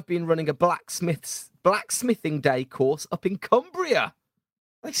says, I've been running a blacksmithing day course up in Cumbria.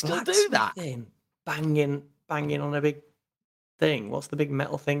 They still do that. Banging on a big thing. What's the big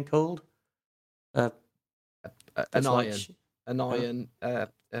metal thing called? An It's like iron. An iron.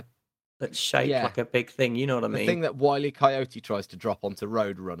 that's shaped Yeah. like a big thing. You know what I The mean? thing that Wile E. Coyote tries to drop onto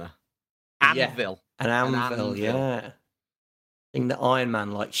Roadrunner. Anvil. An anvil, anvil. yeah. Thing that Iron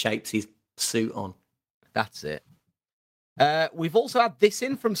Man shapes his suit on. That's it. We've also had this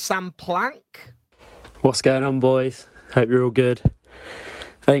in from Sam Plank. What's going on, boys? Hope you're all good.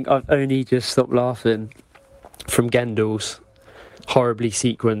 I think I've only just stopped laughing from Gendel's horribly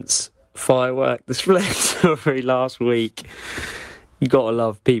sequenced firework display story last week. You gotta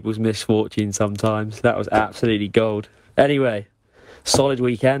love people's misfortune sometimes. That was absolutely gold. Anyway, solid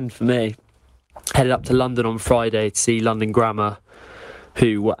weekend for me. Headed up to London on Friday to see London Grammar,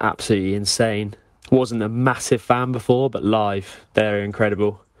 who were absolutely insane. Wasn't a massive fan before, but live, they're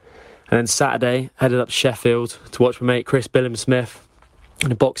incredible. And then Saturday, headed up to Sheffield to watch my mate Chris Billam-Smith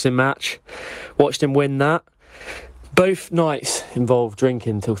in a boxing match. Watched him win that. Both nights involved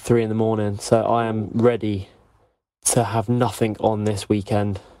drinking till 3 a.m, so I am ready to have nothing on this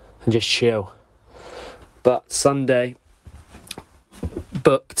weekend and just chill. But Sunday,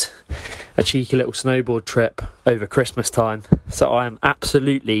 booked a cheeky little snowboard trip over Christmas time, so I am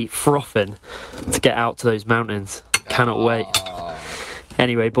absolutely frothing to get out to those mountains. Cannot wait.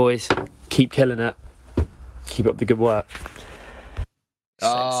 Anyway, boys, keep killing it. Keep up the good work.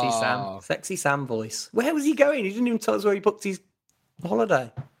 Sexy Sam voice. Where was he going? He didn't even tell us where he booked his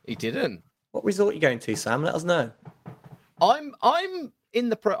holiday. He didn't. What resort are you going to, Sam? Let us know. I'm in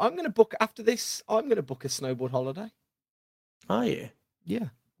the I'm going to book after this. I'm going to book a snowboard holiday. Are you? Yeah.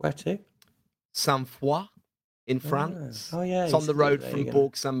 Where to? Saint-Foy in France. Oh yeah. It's on the road from Bourg.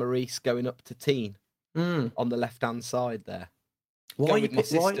 Bourg Saint-Maurice going up to Tignes on the left-hand side there. Why with my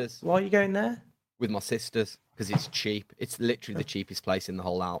sisters. Why are you going there? With my sisters, because it's cheap. It's literally the cheapest place in the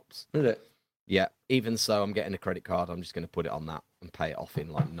whole Alps. Is it? Yeah. Even so, I'm getting a credit card. I'm just going to put it on that and pay it off in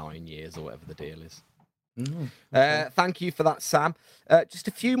like 9 years or whatever the deal is. Okay. Thank you for that, Sam. Just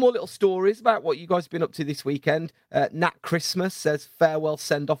a few more little stories about what you guys have been up to this weekend. Nat Christmas says, farewell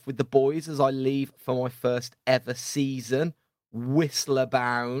send-off with the boys as I leave for my first ever season. Whistler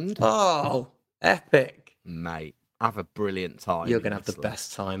bound. Oh, epic. Mate, have a brilliant time. You're in going to have the Whistler.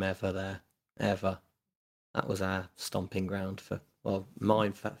 best time ever there. Ever. That was our stomping ground for, well,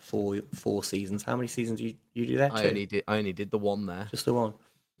 mine for four seasons. How many seasons you do there? I only did the one there. Just the one.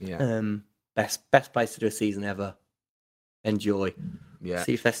 Yeah. Best place to do a season ever. Enjoy. Yeah.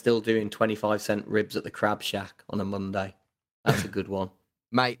 See if they're still doing 25-cent ribs at the Crab Shack on a Monday. That's a good one.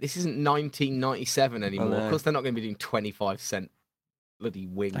 Mate, this isn't 1997 anymore. know. Of course, they're not going to be doing 25-cent bloody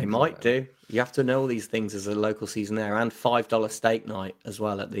wings. They or might whatever. do. You have to know all these things as a local seasonaire, and $5 steak night as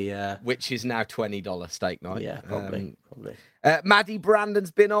well at the. Which is now $20 steak night. Yeah, probably. Maddie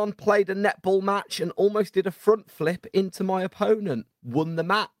Brandon's been on, played a netball match, and almost did a front flip into my opponent. Won the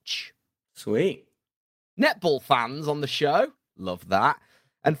match. Sweet. Netball fans on the show. Love that.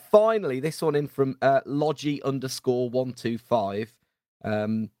 And finally, this one in from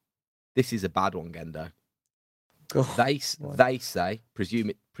Logi_125. This is a bad one, Gendo. Oh, They say,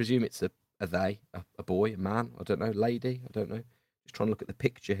 presume it's a boy, a man, I don't know, lady, I don't know. Just trying to look at the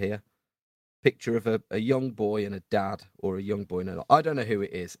picture here. Picture of a young boy and a dad, or a young boy and a... I don't know who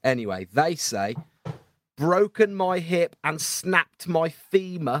it is. Anyway, they say, broken my hip and snapped my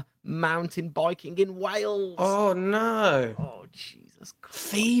femur mountain biking in Wales. Oh no. Oh, Jesus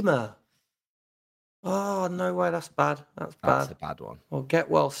Christ. FEMA. Oh no way, that's bad. That's bad. That's a bad one. Well, get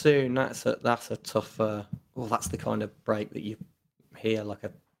well soon. That's a tough. Well, that's the kind of break that you hear, like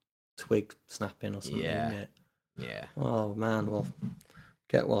a twig snapping or something. Yeah. Isn't it? Yeah. Oh man. Well,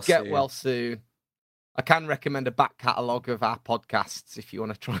 get well. Get soon. well soon. I can recommend a back catalogue of our podcasts if you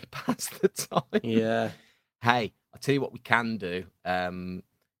want to try and pass the time. Yeah. Hey, I'll tell you what we can do.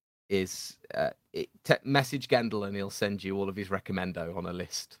 Message Gendel and he'll send you all of his recommendo on a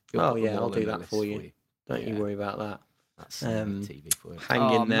list. He'll Oh put them yeah, I'll all do in a that list for you. Don't you Yeah. worry about that. That's TV for you. Hang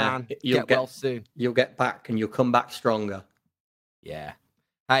Oh, in there. Man, You'll get well soon. You'll get back, and you'll come back stronger. Yeah.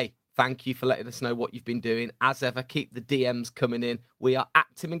 Hey, thank you for letting us know what you've been doing. As ever, keep the DMs coming in. We are at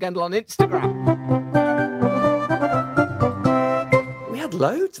Tim and Gendel on Instagram. We had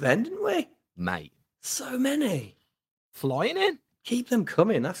loads then, didn't we? Mate, So many. flying in. Keep them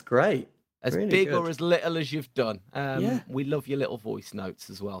coming. That's great. As Really big or good. as little as you've done. Yeah. We love your little voice notes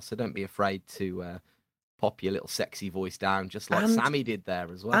as well, so don't be afraid to pop your little sexy voice down, just like And- Sammy did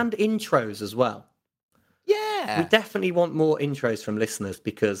there as well. And intros as well. Yeah. We definitely want more intros from listeners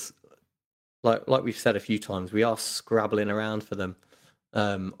because, like we've said a few times, we are scrabbling around for them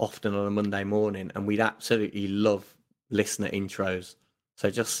often on a Monday morning, and we'd absolutely love listener intros. So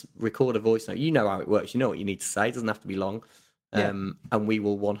just record a voice note. You know how it works. You know what you need to say. It doesn't have to be long. Yeah. And we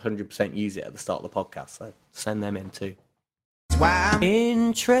will 100% use it at the start of the podcast. So send them in too. Why I'm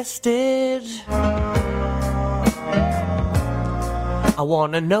Interested. I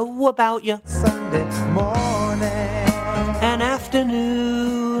want to know about you. Sunday morning. An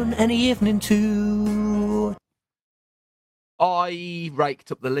afternoon and evening too. I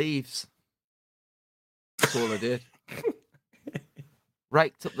raked up the leaves. That's all I did.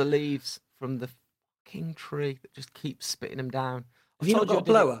 Raked up the leaves from the fucking tree that just keeps spitting them down. Have you not told got a I did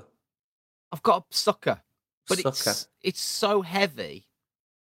it. blower? I've got a sucker, but Sucker. it's so heavy.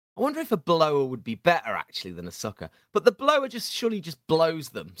 I wonder if a blower would be better actually than a sucker. But the blower surely just blows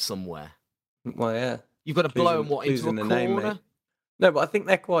them somewhere. Well, yeah. You've got to blow them into a Losing the name, corner. mate. No, but I think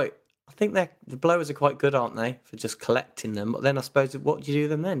the blowers are quite good, aren't they, for just collecting them? But then I suppose what do you do with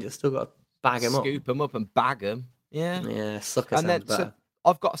them then? You've still got to bag them up. Scoop them up and bag them. Yeah. Yeah, sucker And sounds then better.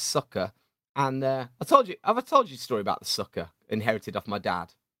 I've got a sucker, and have I told you the story about the sucker inherited off my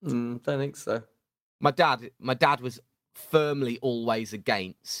dad? Don't think so. My dad was firmly always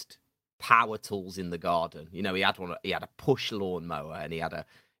against power tools in the garden. You know, he had a push lawnmower, and he had a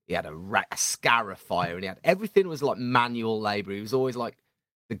scarifier, and everything was like manual labor. He was always like,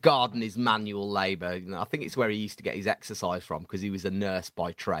 the garden is manual labor. You know, I think it's where he used to get his exercise from, because he was a nurse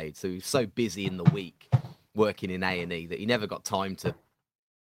by trade. So he was so busy in the week working in A&E that he never got time to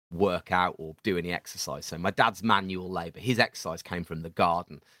work out or do any exercise. So my dad's manual labor, his exercise came from the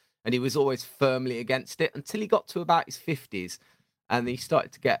garden, and he was always firmly against it until he got to about his 50s, and he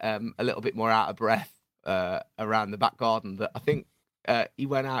started to get a little bit more out of breath around the back garden. That I think he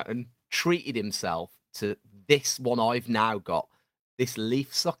went out and treated himself to this one I've now got, this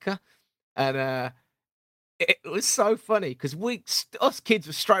leaf sucker. And it was so funny because us kids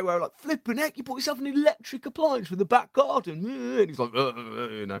were straight away like, flipping heck, you bought yourself an electric appliance for the back garden. And he's like,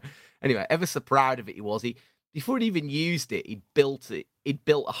 you know. Anyway, ever so proud of it he was. Before he'd even used it, he'd built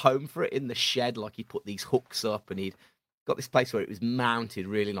a home for it in the shed. Like, he put these hooks up, and he'd got this place where it was mounted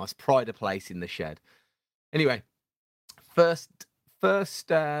really nice, pride of place in the shed. Anyway, first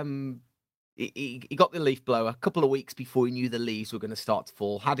he got the leaf blower a couple of weeks before he knew the leaves were going to start to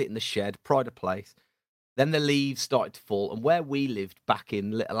fall, had it in the shed, pride of place. Then the leaves started to fall, and where we lived back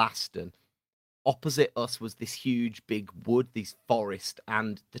in Little Aston, opposite us was this huge big wood, this forest,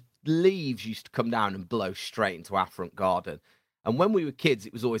 and the leaves used to come down and blow straight into our front garden. And when we were kids,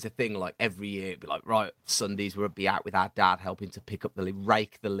 it was always a thing, like every year, it'd be like, right, Sundays we'd be out with our dad helping to pick up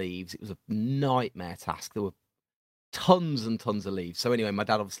rake the leaves. It was a nightmare task. There were tons and tons of leaves. So anyway, my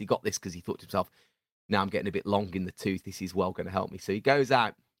dad obviously got this because he thought to himself, now I'm getting a bit long in the tooth. This is well going to help me. So he goes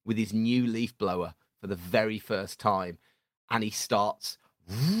out with his new leaf blower for the very first time, and he starts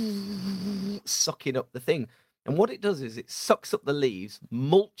sucking up the thing. And what it does is it sucks up the leaves,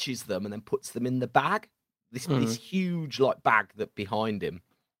 mulches them, and then puts them in the bag. This huge like bag that behind him.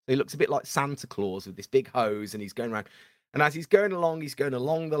 So he looks a bit like Santa Claus with this big hose, and he's going around. And as he's going along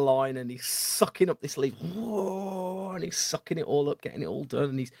the line, and he's sucking up this leaf, and he's sucking it all up, getting it all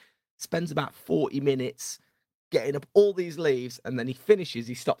done. And he spends about 40 minutes getting up all these leaves, and then he finishes,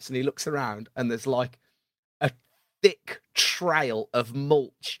 he stops and he looks around, and there's like a thick trail of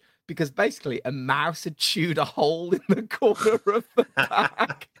mulch, because basically a mouse had chewed a hole in the corner of the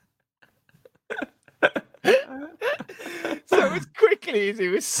bag. So as quickly as he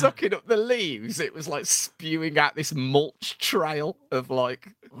was sucking up the leaves, it was like spewing out this mulch trail of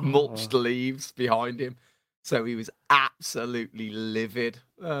like mulched leaves behind him. So he was absolutely livid.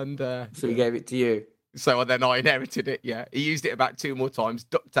 And so he gave it to you. So then I inherited it. Yeah, he used it about 2 more times,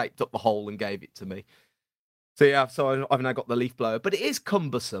 duct taped up the hole, and gave it to me. So yeah, so I've now got the leaf blower, but it is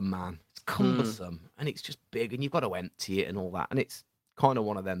cumbersome, man. It's cumbersome, and it's just big, and you've got to empty it and all that. And it's kind of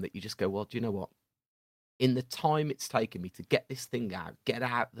one of them that you just go, well, do you know what? In the time it's taken me to get this thing out, get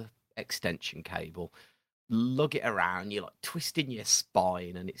out the extension cable, lug it around, you're like twisting your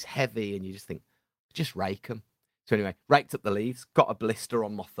spine, and it's heavy, and you just think, just rake them. So anyway, raked up the leaves, got a blister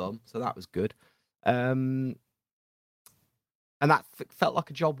on my thumb, so that was good. And that felt like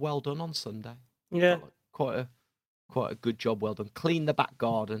a job well done on Sunday. Yeah, Like quite a good job well done. Clean the back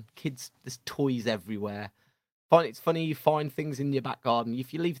garden. Kids, there's toys everywhere. It's funny, you find things in your back garden.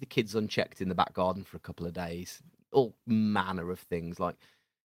 If you leave the kids unchecked in the back garden for a couple of days, all manner of things, like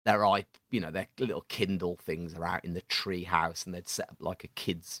their little Kindle things are out in the tree house, and they'd set up like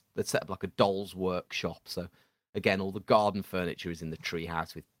a doll's workshop. So again, all the garden furniture is in the tree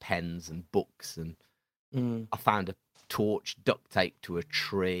house with pens and books, and I found a torch duct taped to a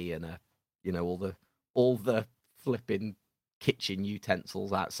tree, and all the flipping kitchen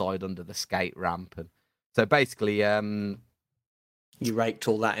utensils outside under the skate ramp. And so basically, you raked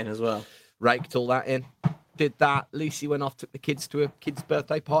all that in as well. Raked all that in. Did that. Lucy went off, took the kids to a kid's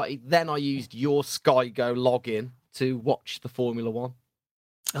birthday party. Then I used your Sky Go login to watch the Formula One.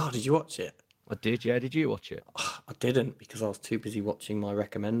 Oh, did you watch it? I did, yeah. Did you watch it? I didn't, because I was too busy watching my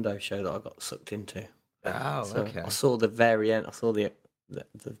Recommendo show that I got sucked into. Oh, So okay. I saw the very end. I saw the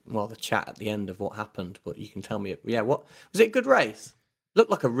chat at the end of what happened. But you can tell me, yeah, what was it? A good race? Looked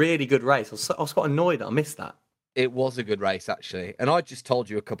like a really good race. I was quite annoyed that I missed that. It was a good race, actually. And I just told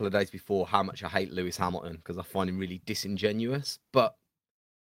you a couple of days before how much I hate Lewis Hamilton, because I find him really disingenuous. But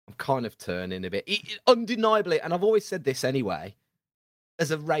I'm kind of turning a bit. Undeniably, and I've always said this anyway,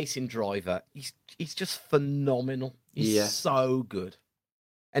 as a racing driver, he's just phenomenal. He's Yeah. so good.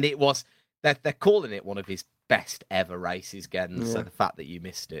 And they're calling it one of his best ever races again. So Yeah. the fact that you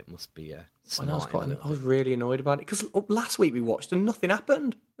missed it must be And I was smarting. I was really annoyed about it because last week we watched and nothing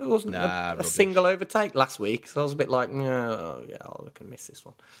happened. There wasn't Nah, a rubbish. single overtake last week, so I was a bit like, no, yeah, I can miss this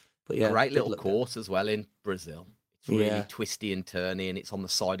one. But yeah, Great did little look good. course as well in Brazil. It's really Yeah. twisty and turny, and it's on the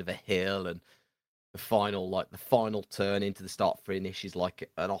side of a hill. And the final turn into the start finish is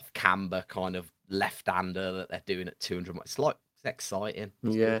like an off camber kind of left-hander that they're doing at 200 miles. It's exciting.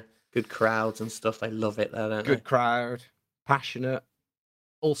 It's Yeah, good crowds and stuff. They love it there, don't good crowd, passionate.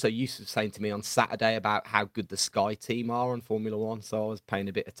 Also, you were saying to me on Saturday about how good the Sky team are on Formula One, so I was paying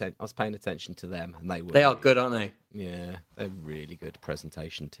attention to them, and they were. they? They are good, aren't they? Yeah, they're really good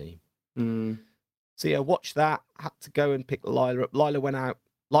presentation team. Mm. So yeah, watch that. Had to go and pick Lila up. Lila went out.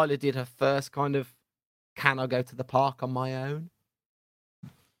 Lila did her first kind of, can I go to the park on my own? So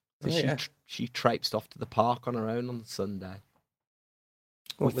Oh, yeah. she traipsed off to the park on her own on Sunday.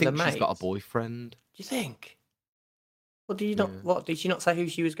 What, We with her think she's got a mates? boyfriend. Do you think? Well, did you not? Yeah. What did she not say who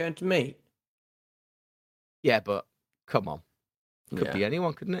she was going to meet? Yeah, but come on, could Yeah. be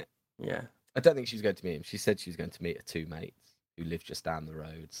anyone, couldn't it? Yeah. I don't think she was going to meet him. She said she was going to meet her two mates who live just down the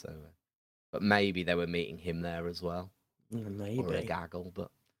road. So, but maybe they were meeting him there as well, Yeah, or a maybe. gaggle.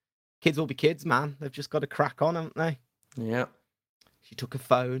 But kids will be kids, man. They've just got to crack on, haven't they? Yeah. She took a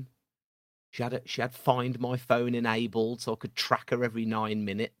phone. She had Find My Phone enabled, so I could track her every 9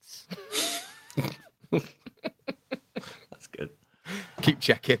 minutes. That's good. Keep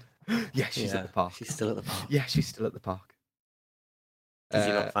checking. Yeah, she's Yeah, at the park. She's still at the park. Yeah, she's still at the park. Did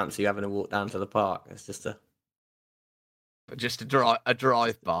you not fancy having a walk down to the park? It's just a Just a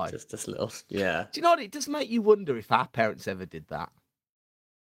drive by. just this little yeah. Do you know what? It does make you wonder if our parents ever did that.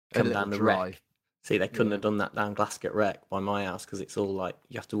 A Come little down the drive. wreck. See, they couldn't Yeah. have done that down Glasgow Wreck by my house because it's all like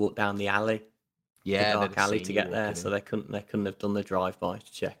you have to walk down the alley, Yeah, the they'd dark have alley seen to you get there. walking So in. they couldn't have done the drive by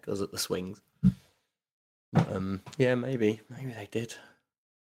to check us at the swings. Yeah, maybe they did.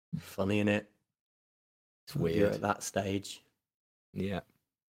 Funny in it. It's You're weird. at that stage. Yeah.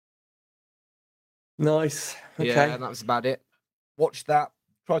 Nice. Okay. Yeah, and that was about it. Watched that.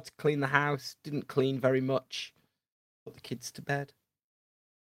 Tried to clean the house. Didn't clean very much. Put the kids to bed.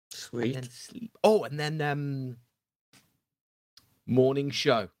 Sweet. And then sleep. Oh, and then morning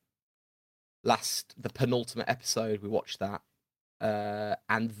show. The penultimate episode, we watched that.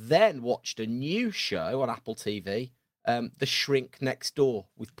 And then watched a new show on Apple TV, The Shrink Next Door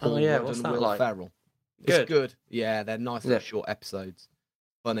with Paul yeah, Rudd what's and that Will like? Ferrell. Good. It's good. Yeah, they're nice little Yeah. short episodes.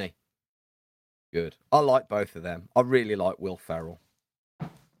 Funny. Good. I like both of them. I really like Will Ferrell.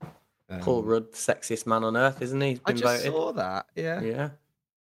 Paul Rudd, sexiest man on earth, isn't he? He's I been just voted. saw that. Yeah. Yeah.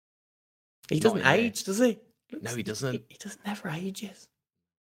 He Not doesn't in there. age, does he? No, he doesn't. He just never ages.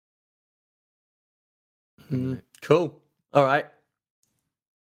 No. Cool. All right.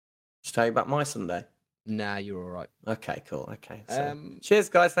 Just tell you about my Sunday. Nah, you're all right. Okay, cool. Okay. So, Um, cheers,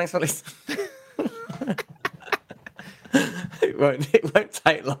 guys. Thanks for listening. it won't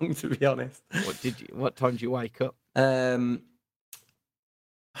take long, to be honest. What time did you wake up? I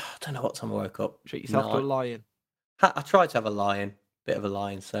don't know what time I woke up. Treat yourself to a Nine. lion. I tried to have a bit of a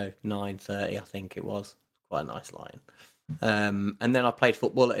lion, so 9:30, I think it was. Quite a nice lion. And then I played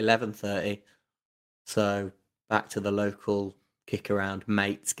football at 11:30. So back to the local kick around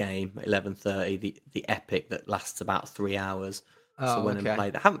mates game at 11:30, the epic that lasts about 3 hours. So Oh, went and okay.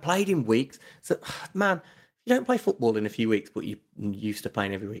 played. I haven't played in weeks. So man, you don't play football in a few weeks, but you used to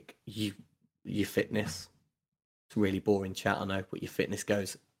playing every week. Your fitness. It's really boring chat, I know, but your fitness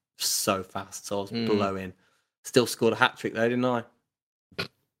goes so fast. So I was blowing. Still scored a hat trick though, didn't I?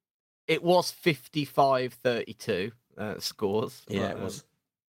 It was 55-32 scores. Yeah, but, it was.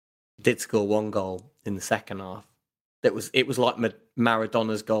 Did score one goal in the second half. It was like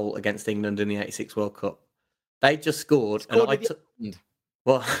Maradona's goal against England in the '86 World Cup. They just scored, Scored and I at the took. end?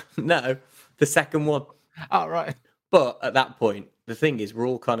 Well, no, the second one. Oh, right. But at that point, the thing is, we're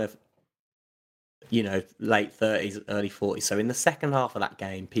all kind of, late 30s, early 40s. So in the second half of that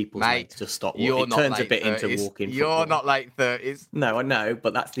game, people's Mate, legs just stop. You're It not turns a late bit 30s. into walking. You're football. not late 30s. No, I know,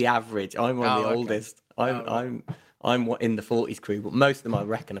 but that's the average. I'm one of Oh, the okay. oldest. Oh, right. I'm in the 40s crew, but most of them I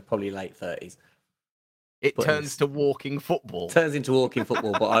reckon are probably late 30s. It But turns it's- to walking football. Turns into walking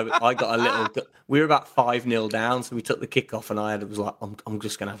football, but I got a little. We were about 5-0 down, so we took the kick off, and was like, I'm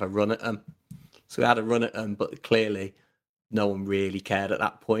just gonna have a run at them. So we had a run at them, but clearly no one really cared at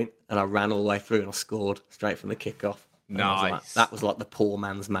that point, and I ran all the way through and I scored straight from the kick off. And I was like- Nice. that was like the poor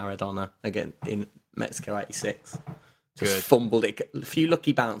man's Maradona again in Mexico '86. Just Good. fumbled it. A few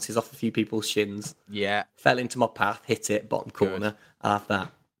lucky bounces off a few people's shins. Yeah. Fell into my path, hit it, bottom corner. I'll have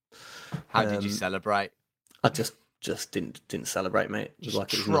that. How did you celebrate? I just didn't celebrate, mate. It was Just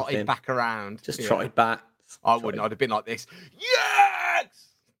like it was trotted nothing. back around. Just Yeah. trotted back. I wouldn't. I'd have been like this. Yes.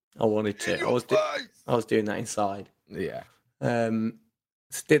 I wanted to. In I your was face! I was doing that inside. Yeah.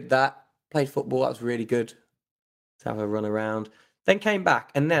 Just did that. Played football. That was really good. To have a run around. Then came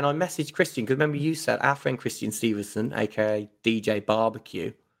back, and then I messaged Christian because remember you said our friend Christian Stevenson, aka DJ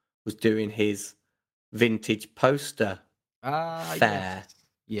Barbecue, was doing his vintage poster fair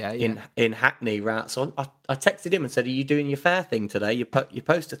Yes. Yeah. in Hackney, right? So I texted him and said, "Are you doing your fair thing today? Your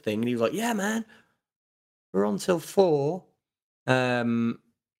poster thing?" And he was like, "Yeah, man. We're on till 4."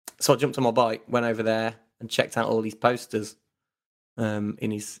 So I jumped on my bike, went over there, and checked out all these posters. In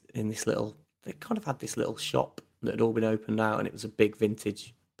this little, they kind of had this little shop that had all been opened out, and it was a big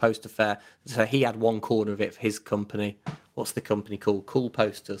vintage poster fair. So he had one corner of it for his company. What's the company called? Cool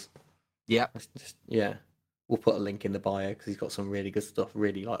Posters. Yeah. Yeah. We'll put a link in the bio because he's got some really good stuff,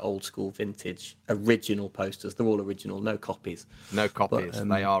 really like old school vintage original posters. They're all original, no copies. No copies. But,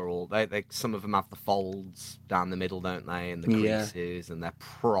 they are all. They some of them have the folds down the middle, don't they? And the Yeah. creases, and they're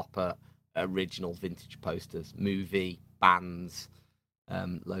proper original vintage posters. Movie, bands,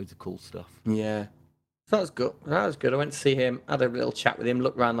 loads of cool stuff. Yeah. So that was good. That was good. I went to see him, had a little chat with him,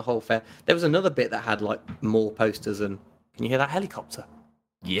 looked around the whole fair. There was another bit that had like more posters, and can you hear that helicopter?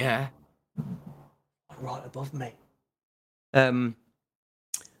 Yeah. Right above me.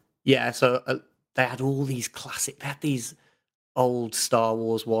 Yeah, so they had all these they had these old Star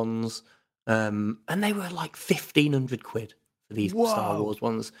Wars ones, and they were like 1,500 quid for these Star Whoa. Wars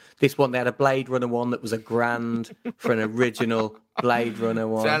ones. This one, they had a Blade Runner one that was $1,000 for an original Blade Runner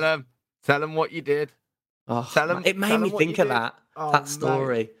one. Tell them what you did. Oh, tell 'em- it made tell me 'em what think you of did. that Oh, that mate.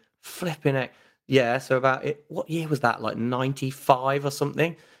 story. Flipping it. Yeah, so about it. What year was that? Like 95 or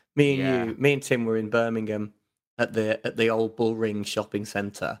something. Me and Tim were in Birmingham at the old Bullring shopping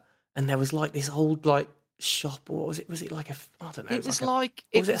centre, and there was like this old like shop. What was it? Was it like I don't know. It was like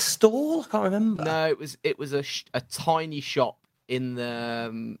like was it a stall? I can't remember. No, it was a tiny shop in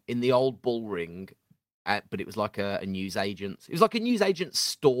the old Bullring, but it was like a newsagent's. It was like a newsagent's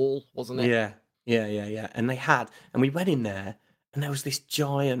stall, wasn't it? Yeah. And we went in there, and there was this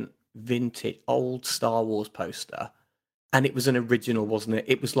giant vintage old Star Wars poster, and it was an original, wasn't it?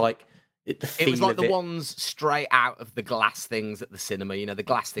 It was like It was like the ones straight out of the glass things at the cinema. You know, the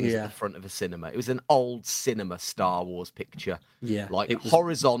glass things Yeah. at the front of a cinema. It was an old cinema Star Wars picture, Yeah, like it was,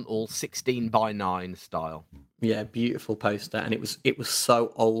 horizontal 16:9 style. yeah, beautiful poster, and it was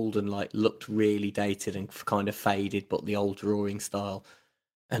so old and like looked really dated and kind of faded, but the old drawing style.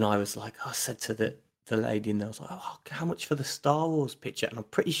 And I was like, I said to the lady in there, I was like, oh, how much for the Star Wars picture? And I'm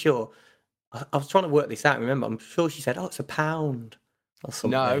pretty sure I was trying to work this out. Remember, I'm sure she said, oh, it's £1 or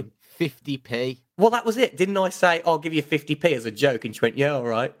something. No, 50p. Well, that was it. Didn't I say, I'll give you 50p as a joke? And she went, yeah, all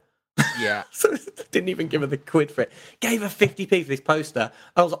right. Yeah. So didn't even give her the quid for it. Gave her 50p for this poster.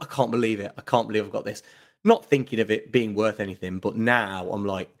 I was like, I can't believe it. I can't believe I've got this. Not thinking of it being worth anything, but now I'm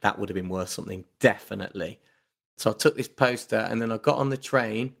like, that would have been worth something, definitely. So I took this poster, and then I got on the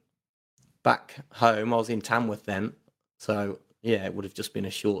train back home. I was in Tamworth then. So, yeah, it would have just been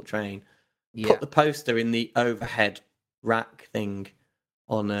a short train. Yeah. Put the poster in the overhead rack thing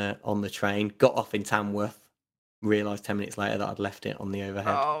on the train. Got off in Tamworth. Realised 10 minutes later that I'd left it on the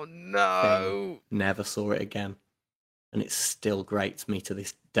overhead. Oh no. Never saw it again. And it still grates me to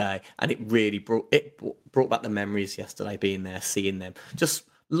this day. And it really brought back the memories yesterday, being there, seeing them. Just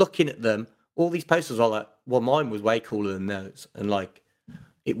looking at them. All these posters are like, well, mine was way cooler than those. And like,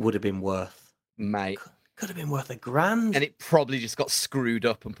 it would have been worth, Mate. could have been worth $1,000. And it probably just got screwed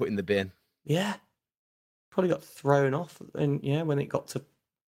up and put in the bin. Yeah. Probably got thrown off. And yeah, when it got to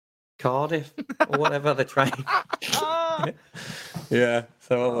Cardiff or whatever, the train. Yeah.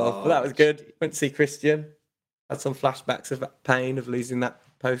 So but that was good. Went to see Christian. Had some flashbacks of that pain of losing that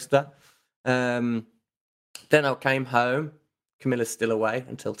poster. Then I came home. Camilla's still away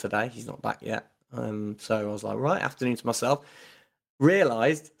until today. She's not back yet. So I was like, right, afternoon to myself.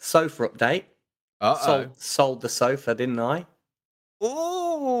 Realised sofa update. Sold the sofa, didn't I?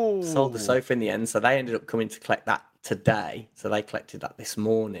 Oh. Sold the sofa in the end. So they ended up coming to collect that today. So they collected that this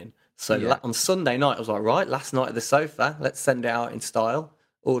morning. So Yeah. on Sunday night, I was like, right, last night at the sofa, let's send it out in style.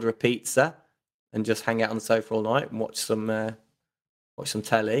 Order a pizza and just hang out on the sofa all night and watch some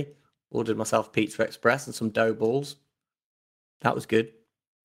telly. Ordered myself a Pizza Express and some dough balls. That was good.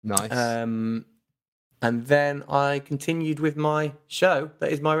 Nice. And then I continued with my show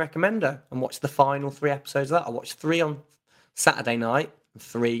that is my recommender and watched the final 3 episodes of that. I watched 3 on Saturday night and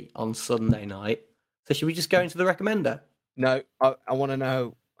 3 on Sunday night. So should we just go into the recommender? No, I want to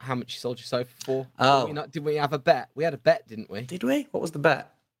know how much you sold your sofa for. Oh. Did we have a bet? We had a bet, didn't we? Did we? What was the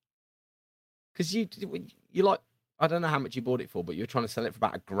bet? Because you like, I don't know how much you bought it for, but you were trying to sell it for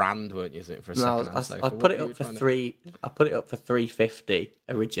about $1,000, weren't you? For a No, second-hand sofa. I What put it were up you for trying to- three. I put it up for $350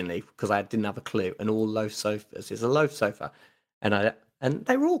 originally because I didn't have a clue. And all low sofas. It's a low sofa, and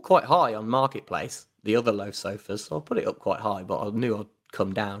they were all quite high on Marketplace. The other low sofas, so I put it up quite high, but I knew I'd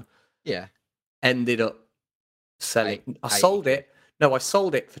come down. Yeah. Ended up selling. I 80 sold quid. it. No, I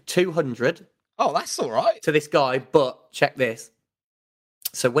sold it for 200 Oh, that's all right. to this guy. But check this.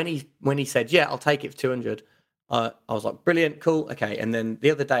 So when he said, "Yeah, I'll take it for 200," I was like, "Brilliant, cool, okay." And then the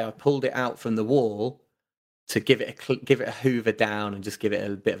other day, I pulled it out from the wall to give it a hoover down and just give it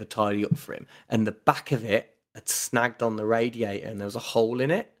a bit of a tidy up for him. And the back of it had snagged on the radiator, and there was a hole in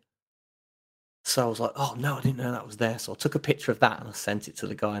it. So I was like, "Oh no, I didn't know that was there." So I took a picture of that and I sent it to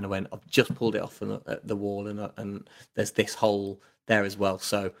the guy, and I went, "I've just pulled it off from the wall, and there's this hole there as well.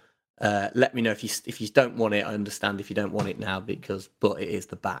 So let me know if you don't want it. I understand if you don't want it now but it is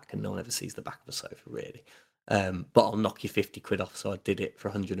the back, and no one ever sees the back of a sofa really. But I'll knock you 50 quid off." So I did it for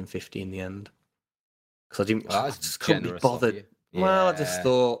 150 in the end because I just couldn't be generous of bothered. you. Well, I just Yeah.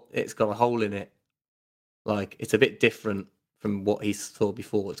 thought it's got a hole in it. Like, it's a bit different from what he saw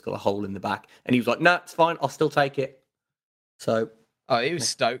before. It's got a hole in the back, and he was like, "No, it's fine. I'll still take it." So Oh, he was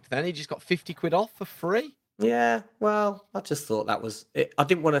stoked then. He just got 50 quid off for free. yeah, well, I just thought that was it. I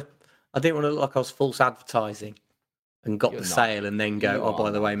didn't want to look like I was false advertising and got You're the not. sale and then go, You "Oh, by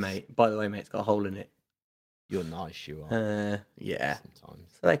are the way, nice. mate, it's got a hole in it." You're nice, you are. Yeah.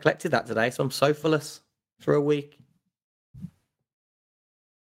 Sometimes. So they collected that today, so I'm sofa-less for a week.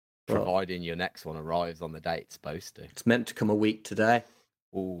 Well, Providing your next one arrives on the date it's supposed to. it's meant to come a week today.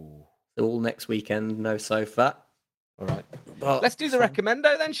 Ooh. So all next weekend, no sofa. All right. But Let's do the fun.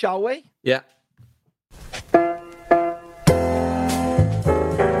 recommendo then, shall we? Yeah.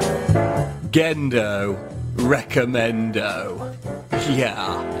 Gendo recommendo.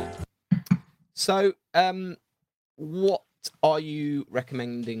 Yeah. So, what are you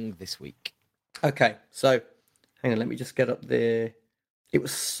recommending this week? Okay, so hang on, let me just get up the. It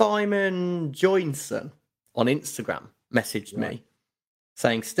was Simon Joinson on Instagram messaged me Right.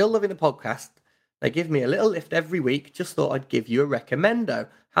 saying, "Still loving the podcast. They give me a little lift every week. Just thought I'd give you a recommendo.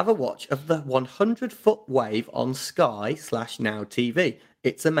 Have a watch of the 100-foot wave on Sky/Now TV.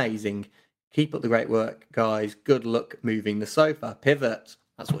 It's amazing. Keep up the great work, guys. Good luck moving the sofa. Pivot."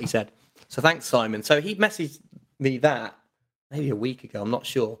 That's what he said. So thanks, Simon. So he messaged me that maybe a week ago. I'm not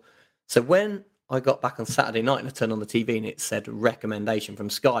sure. So when I got back on Saturday night and I turned on the TV and it said recommendation from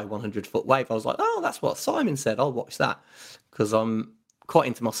Sky 100-foot wave, I was like, "Oh, that's what Simon said. I'll watch that," because I'm quite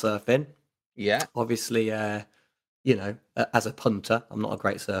into my surfing. Yeah. Obviously, as a punter, I'm not a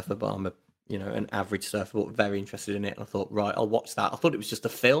great surfer, but I'm an average surfer, but very interested in it. And I thought, right, I'll watch that. I thought it was just a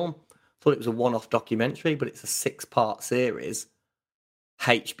film. I thought it was a one-off documentary, but it's a 6-part series,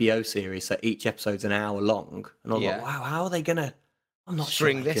 HBO series. So each episode's an hour long. And I was like, Yeah. wow, how are they gonna? I'm not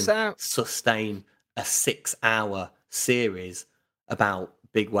String sure they this can out. sustain a 6-hour series about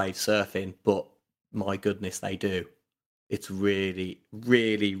big wave surfing, but my goodness, they do. It's really,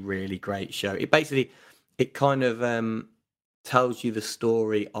 really, really great show. It kind of tells you the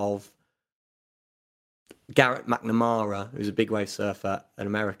story of Garrett McNamara, who's a big wave surfer, an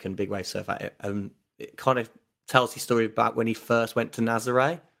American big wave surfer. It kind of tells his story about when he first went to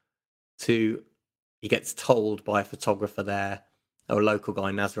Nazare. He gets told by a photographer there, or a local guy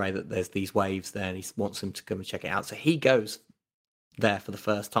in Nazare, that there's these waves there, and he wants him to come and check it out. So he goes there for the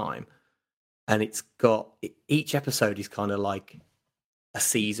first time. And it's got, each episode is kind of like a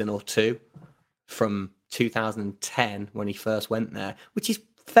season or two from 2010 when he first went there, which is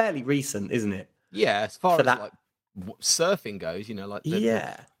fairly recent, isn't it? Yeah, as far For as that- like surfing goes, like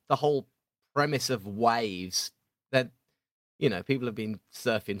the whole premise of waves, that people have been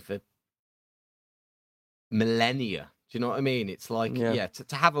surfing for millennia. Do you know what I mean? It's like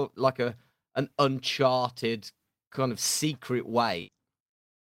to have an uncharted kind of secret way.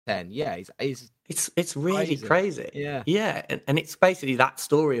 Then it's really crazy. Yeah. And it's basically that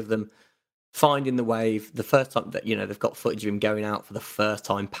story of them finding the wave the first time that they've got footage of him going out for the first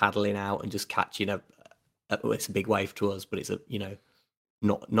time, paddling out and just catching it's a big wave to us, but it's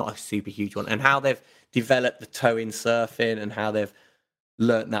not a super huge one, and how they've developed the toe-in surfing and how they've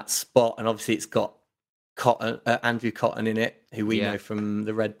learnt that spot. And obviously it's got Andrew Cotton in it, who we know from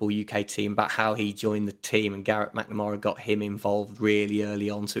the Red Bull UK team, about how he joined the team, and Garrett McNamara got him involved really early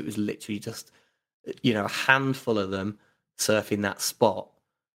on. So it was literally just, a handful of them surfing that spot,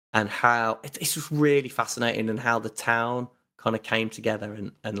 and how it's just really fascinating, and how the town kind of came together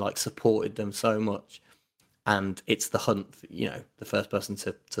and like supported them so much. And it's the hunt, the first person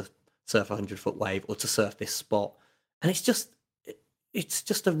to surf a 100-foot wave or to surf this spot. And it's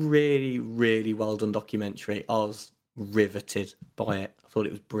just a really, really well done documentary. I was riveted by it. I thought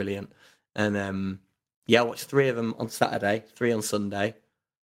it was brilliant. And I watched 3 of them on Saturday, 3 on Sunday.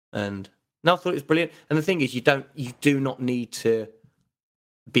 And no, I thought it was brilliant. And the thing is, you do not need to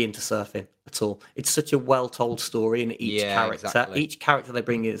be into surfing at all. It's such a well told story, and each character they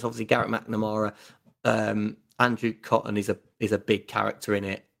bring in, it's obviously Garrett McNamara. Andrew Cotton is a big character in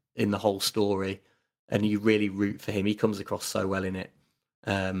it, in the whole story, and you really root for him. He comes across so well in it.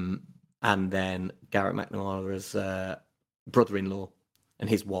 And then Garrett McNamara's brother-in-law and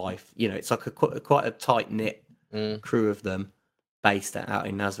his wife. It's like quite a tight knit crew of them, based out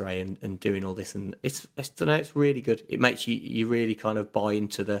in Nazaré and doing all this, and it's really good. It makes you really kind of buy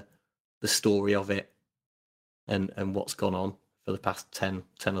into the story of it and what's gone on for the past 10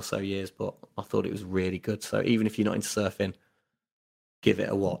 or so years. But I thought it was really good. So even if you're not into surfing, give it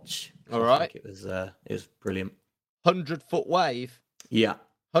a watch. All right, it was brilliant. 100-foot wave. Yeah,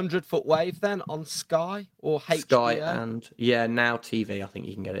 100-foot wave then on Sky or HBO? Sky and Now TV. I think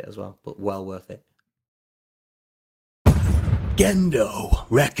you can get it as well, but well worth it. Gendo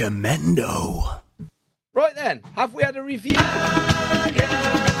Recommendo. Right then, have we had a review?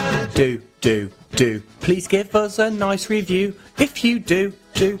 Do. Please give us a nice review. If you do,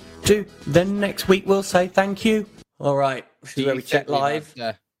 then next week we'll say thank you. All right, this is where we check live.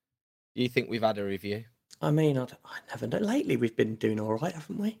 Do you think we've had a review? I mean, I never know. Lately we've been doing all right,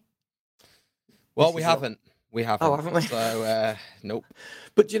 haven't we? Well, we haven't. We haven't. Oh, haven't we? So, nope.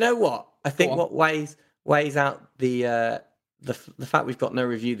 But do you know what? I think what weighs out the fact we've got no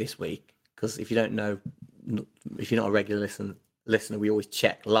review this week, because if you don't know, if you're not a regular listener, we always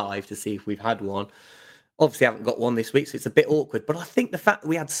check live to see if we've had one. Obviously, I haven't got one this week, so it's a bit awkward. But I think the fact that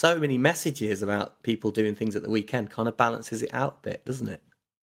we had so many messages about people doing things at the weekend kind of balances it out a bit, doesn't it?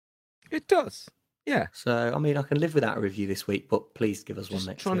 It does. Yeah. So, I mean, I can live without a review this week, but please give us one Just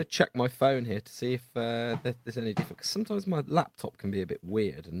next trying week. to check my phone here to see if there's any difference. 'Cause sometimes my laptop can be a bit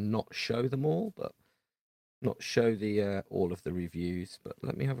weird and not show them all, but not show the all of the reviews. But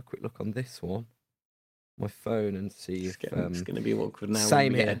let me have a quick look on this one, my phone, and see if It's going to be awkward now.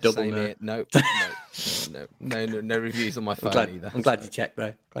 same when we here. get a double Same now. here. No reviews on my phone either. I'm glad you checked,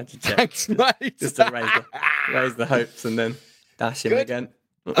 though. Glad you checked. Thanks, mate. Just to raise the hopes and then dash him Good. again.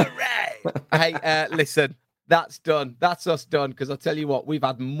 Hooray! Hey, listen, that's done. That's us done. Because I'll tell you what, we've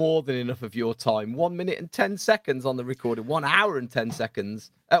had more than enough of your time. 1 minute and 10 seconds on the recording. 1 hour and 10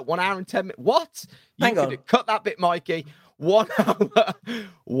 seconds. 1 hour and 10 minutes. What? Hang on. Cut that bit, Mikey. 1 hour.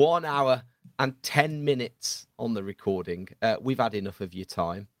 1 hour and 10 minutes on the recording. We've had enough of your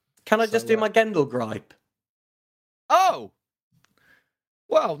time. Can I just do my Gendel gripe? Oh.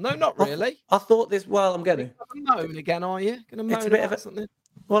 Well, no, not really. I thought this. Well, I'm going to. Moan again, are you? Going to It's moan a bit about of a- something?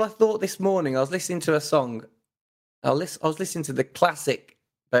 Well, I thought this morning I was listening to a song. I was listening to the classic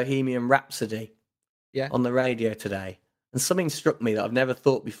Bohemian Rhapsody on the radio today. And something struck me that I've never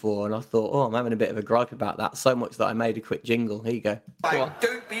thought before. And I thought, I'm having a bit of a gripe about that. So much that I made a quick jingle. Here you go. I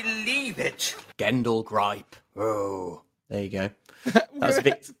don't believe it. Gendel gripe. Oh. There you go. That was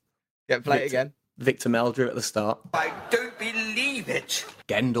Play it again. Victor Meldrew at the start. I don't believe it.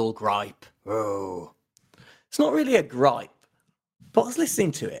 Gendel gripe. Oh. It's not really a gripe. But I was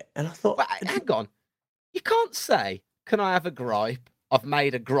listening to it and I thought... But hang on. You can't say, can I have a gripe? I've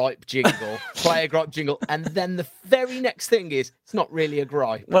made a gripe jingle, play a gripe jingle, and then the very next thing is, it's not really a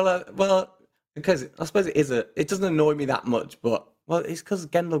gripe. Well, because I suppose it is it doesn't annoy me that much, but, it's because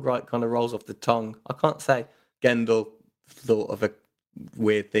Gendel gripe kind of rolls off the tongue. I can't say Gendel thought of a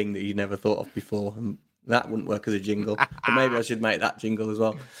weird thing that you never thought of before, and that wouldn't work as a jingle. But maybe I should make that jingle as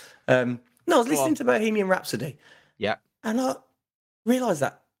well. No, I was listening to Bohemian Rhapsody. Yeah. And I realised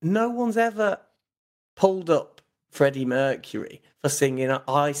that no one's ever pulled up Freddie Mercury for singing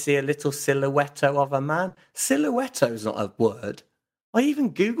I See a Little Silhouetto of a Man. Silhouetto's not a word. I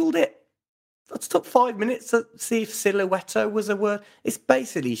even Googled it. It took 5 minutes to see if silhouetto was a word. It's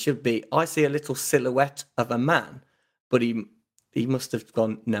basically should be I see a little silhouette of a man. But he must have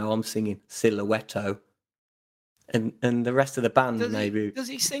gone, no, I'm singing silhouetto. And the rest of the band Does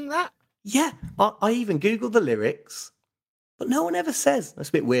he sing that? Yeah, I even Googled the lyrics. But no one ever says. That's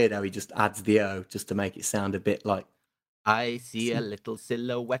a bit weird how he just adds the O just to make it sound a bit like... I see a little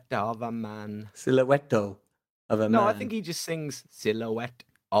silhouette of a man. Silhouetto of a man. No, I think he just sings silhouette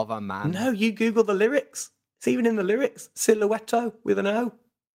of a man. No, you Google the lyrics. It's even in the lyrics. Silhouetto with an O.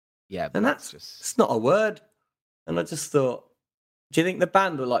 Yeah, but And that's it's not a word. And I just thought, do you think the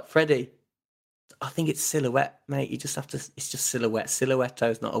band were like, Freddie, I think it's silhouette, mate. You just have to. It's just silhouette.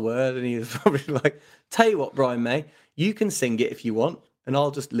 Silhouetto's not a word, and he was probably like, "Tell you what, Brian May, you can sing it if you want, and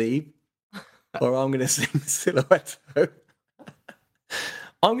I'll just leave, or I'm going to sing Silhouetto.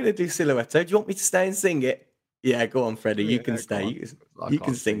 I'm going to do Silhouetto. Do you want me to stay and sing it? Yeah, go on, Freddie. You can stay. You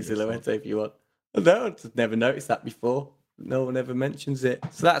can sing Silhouetto if you want. No, I've just never noticed that before. No one ever mentions it.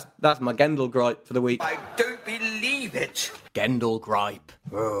 So that's my Gendel gripe for the week. I don't believe it. Gendel gripe.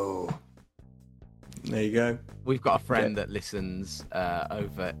 Oh. There you go. We've got a friend that listens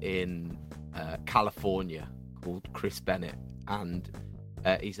over in California called Chris Bennett, and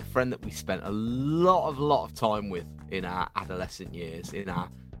he's a friend that we spent a lot of time with in our adolescent years, in our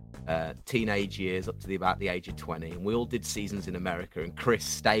teenage years up to about the age of 20, and we all did seasons in America, and Chris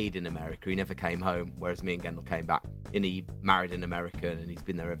stayed in America. He never came home, whereas me and Gendel came back, and he married an American, and he's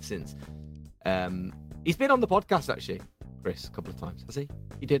been there ever since. He's been on the podcast, actually, Chris, a couple of times, has he?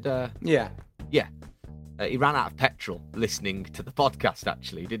 He did Yeah. He ran out of petrol listening to the podcast,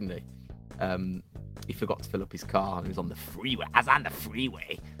 actually, didn't he? He forgot to fill up his car, and he was on the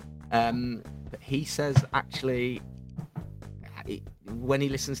freeway. But he says, actually, when he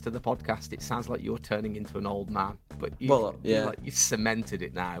listens to the podcast, it sounds like you're turning into an old man. But you cemented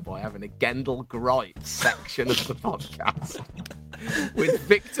it now by having a Gendel gripe section of the podcast with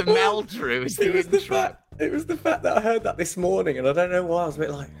Victor Meldrew as the intro. It was the fact that I heard that this morning, and I don't know why. I was a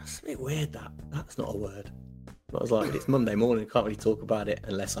bit like, that's a bit weird. That's not a word. But I was like, it's Monday morning. Can't really talk about it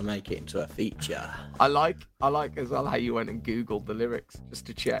unless I make it into a feature. I like as well how you went and Googled the lyrics just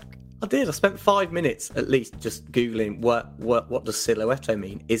to check. I did. I spent 5 minutes at least just Googling what does Silhouetto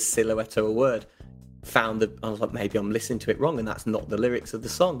mean? Is Silhouetto a word? I was like, maybe I'm listening to it wrong, and that's not the lyrics of the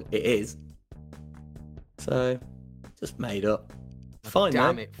song. It is. So, just made up. Fine,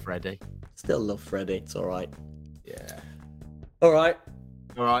 Damn mate. it, Freddie. Still love Freddie. It's all right. Yeah. All right.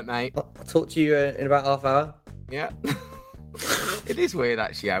 All right, mate. I'll talk to you in about half hour. Yeah. It is weird,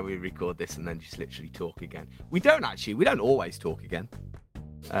 actually, how we record this and then just literally talk again. We don't always talk again.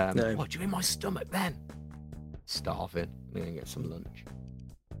 No. What, you in my stomach then? Starving. I'm going to get some lunch.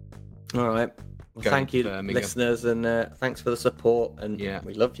 All right. Well, Going thank you, to Birmingham. listeners, and thanks for the support. And Yeah.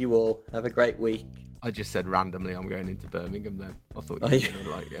 we love you all. Have a great week. I just said randomly I'm going into Birmingham then. I thought Are you you?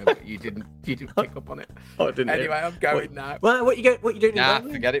 were gonna but you didn't pick up on it. Oh, I didn't. Anyway, I'm going now. Well, what you doing? Nah, in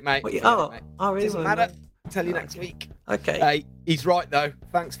Birmingham? forget it, mate. What you- Forget oh, it, mate. oh, really? Doesn't matter. Tell you next week. Okay. Hey, he's right though.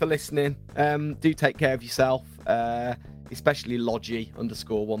 Thanks for listening. Do take care of yourself. Especially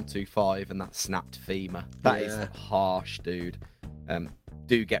Logi_125 and that snapped femur. That is Yeah. harsh, dude.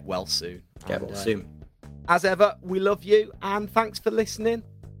 Do get well soon. Get well soon. As ever, we love you and thanks for listening.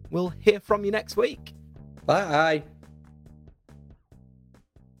 We'll hear from you next week. Bye.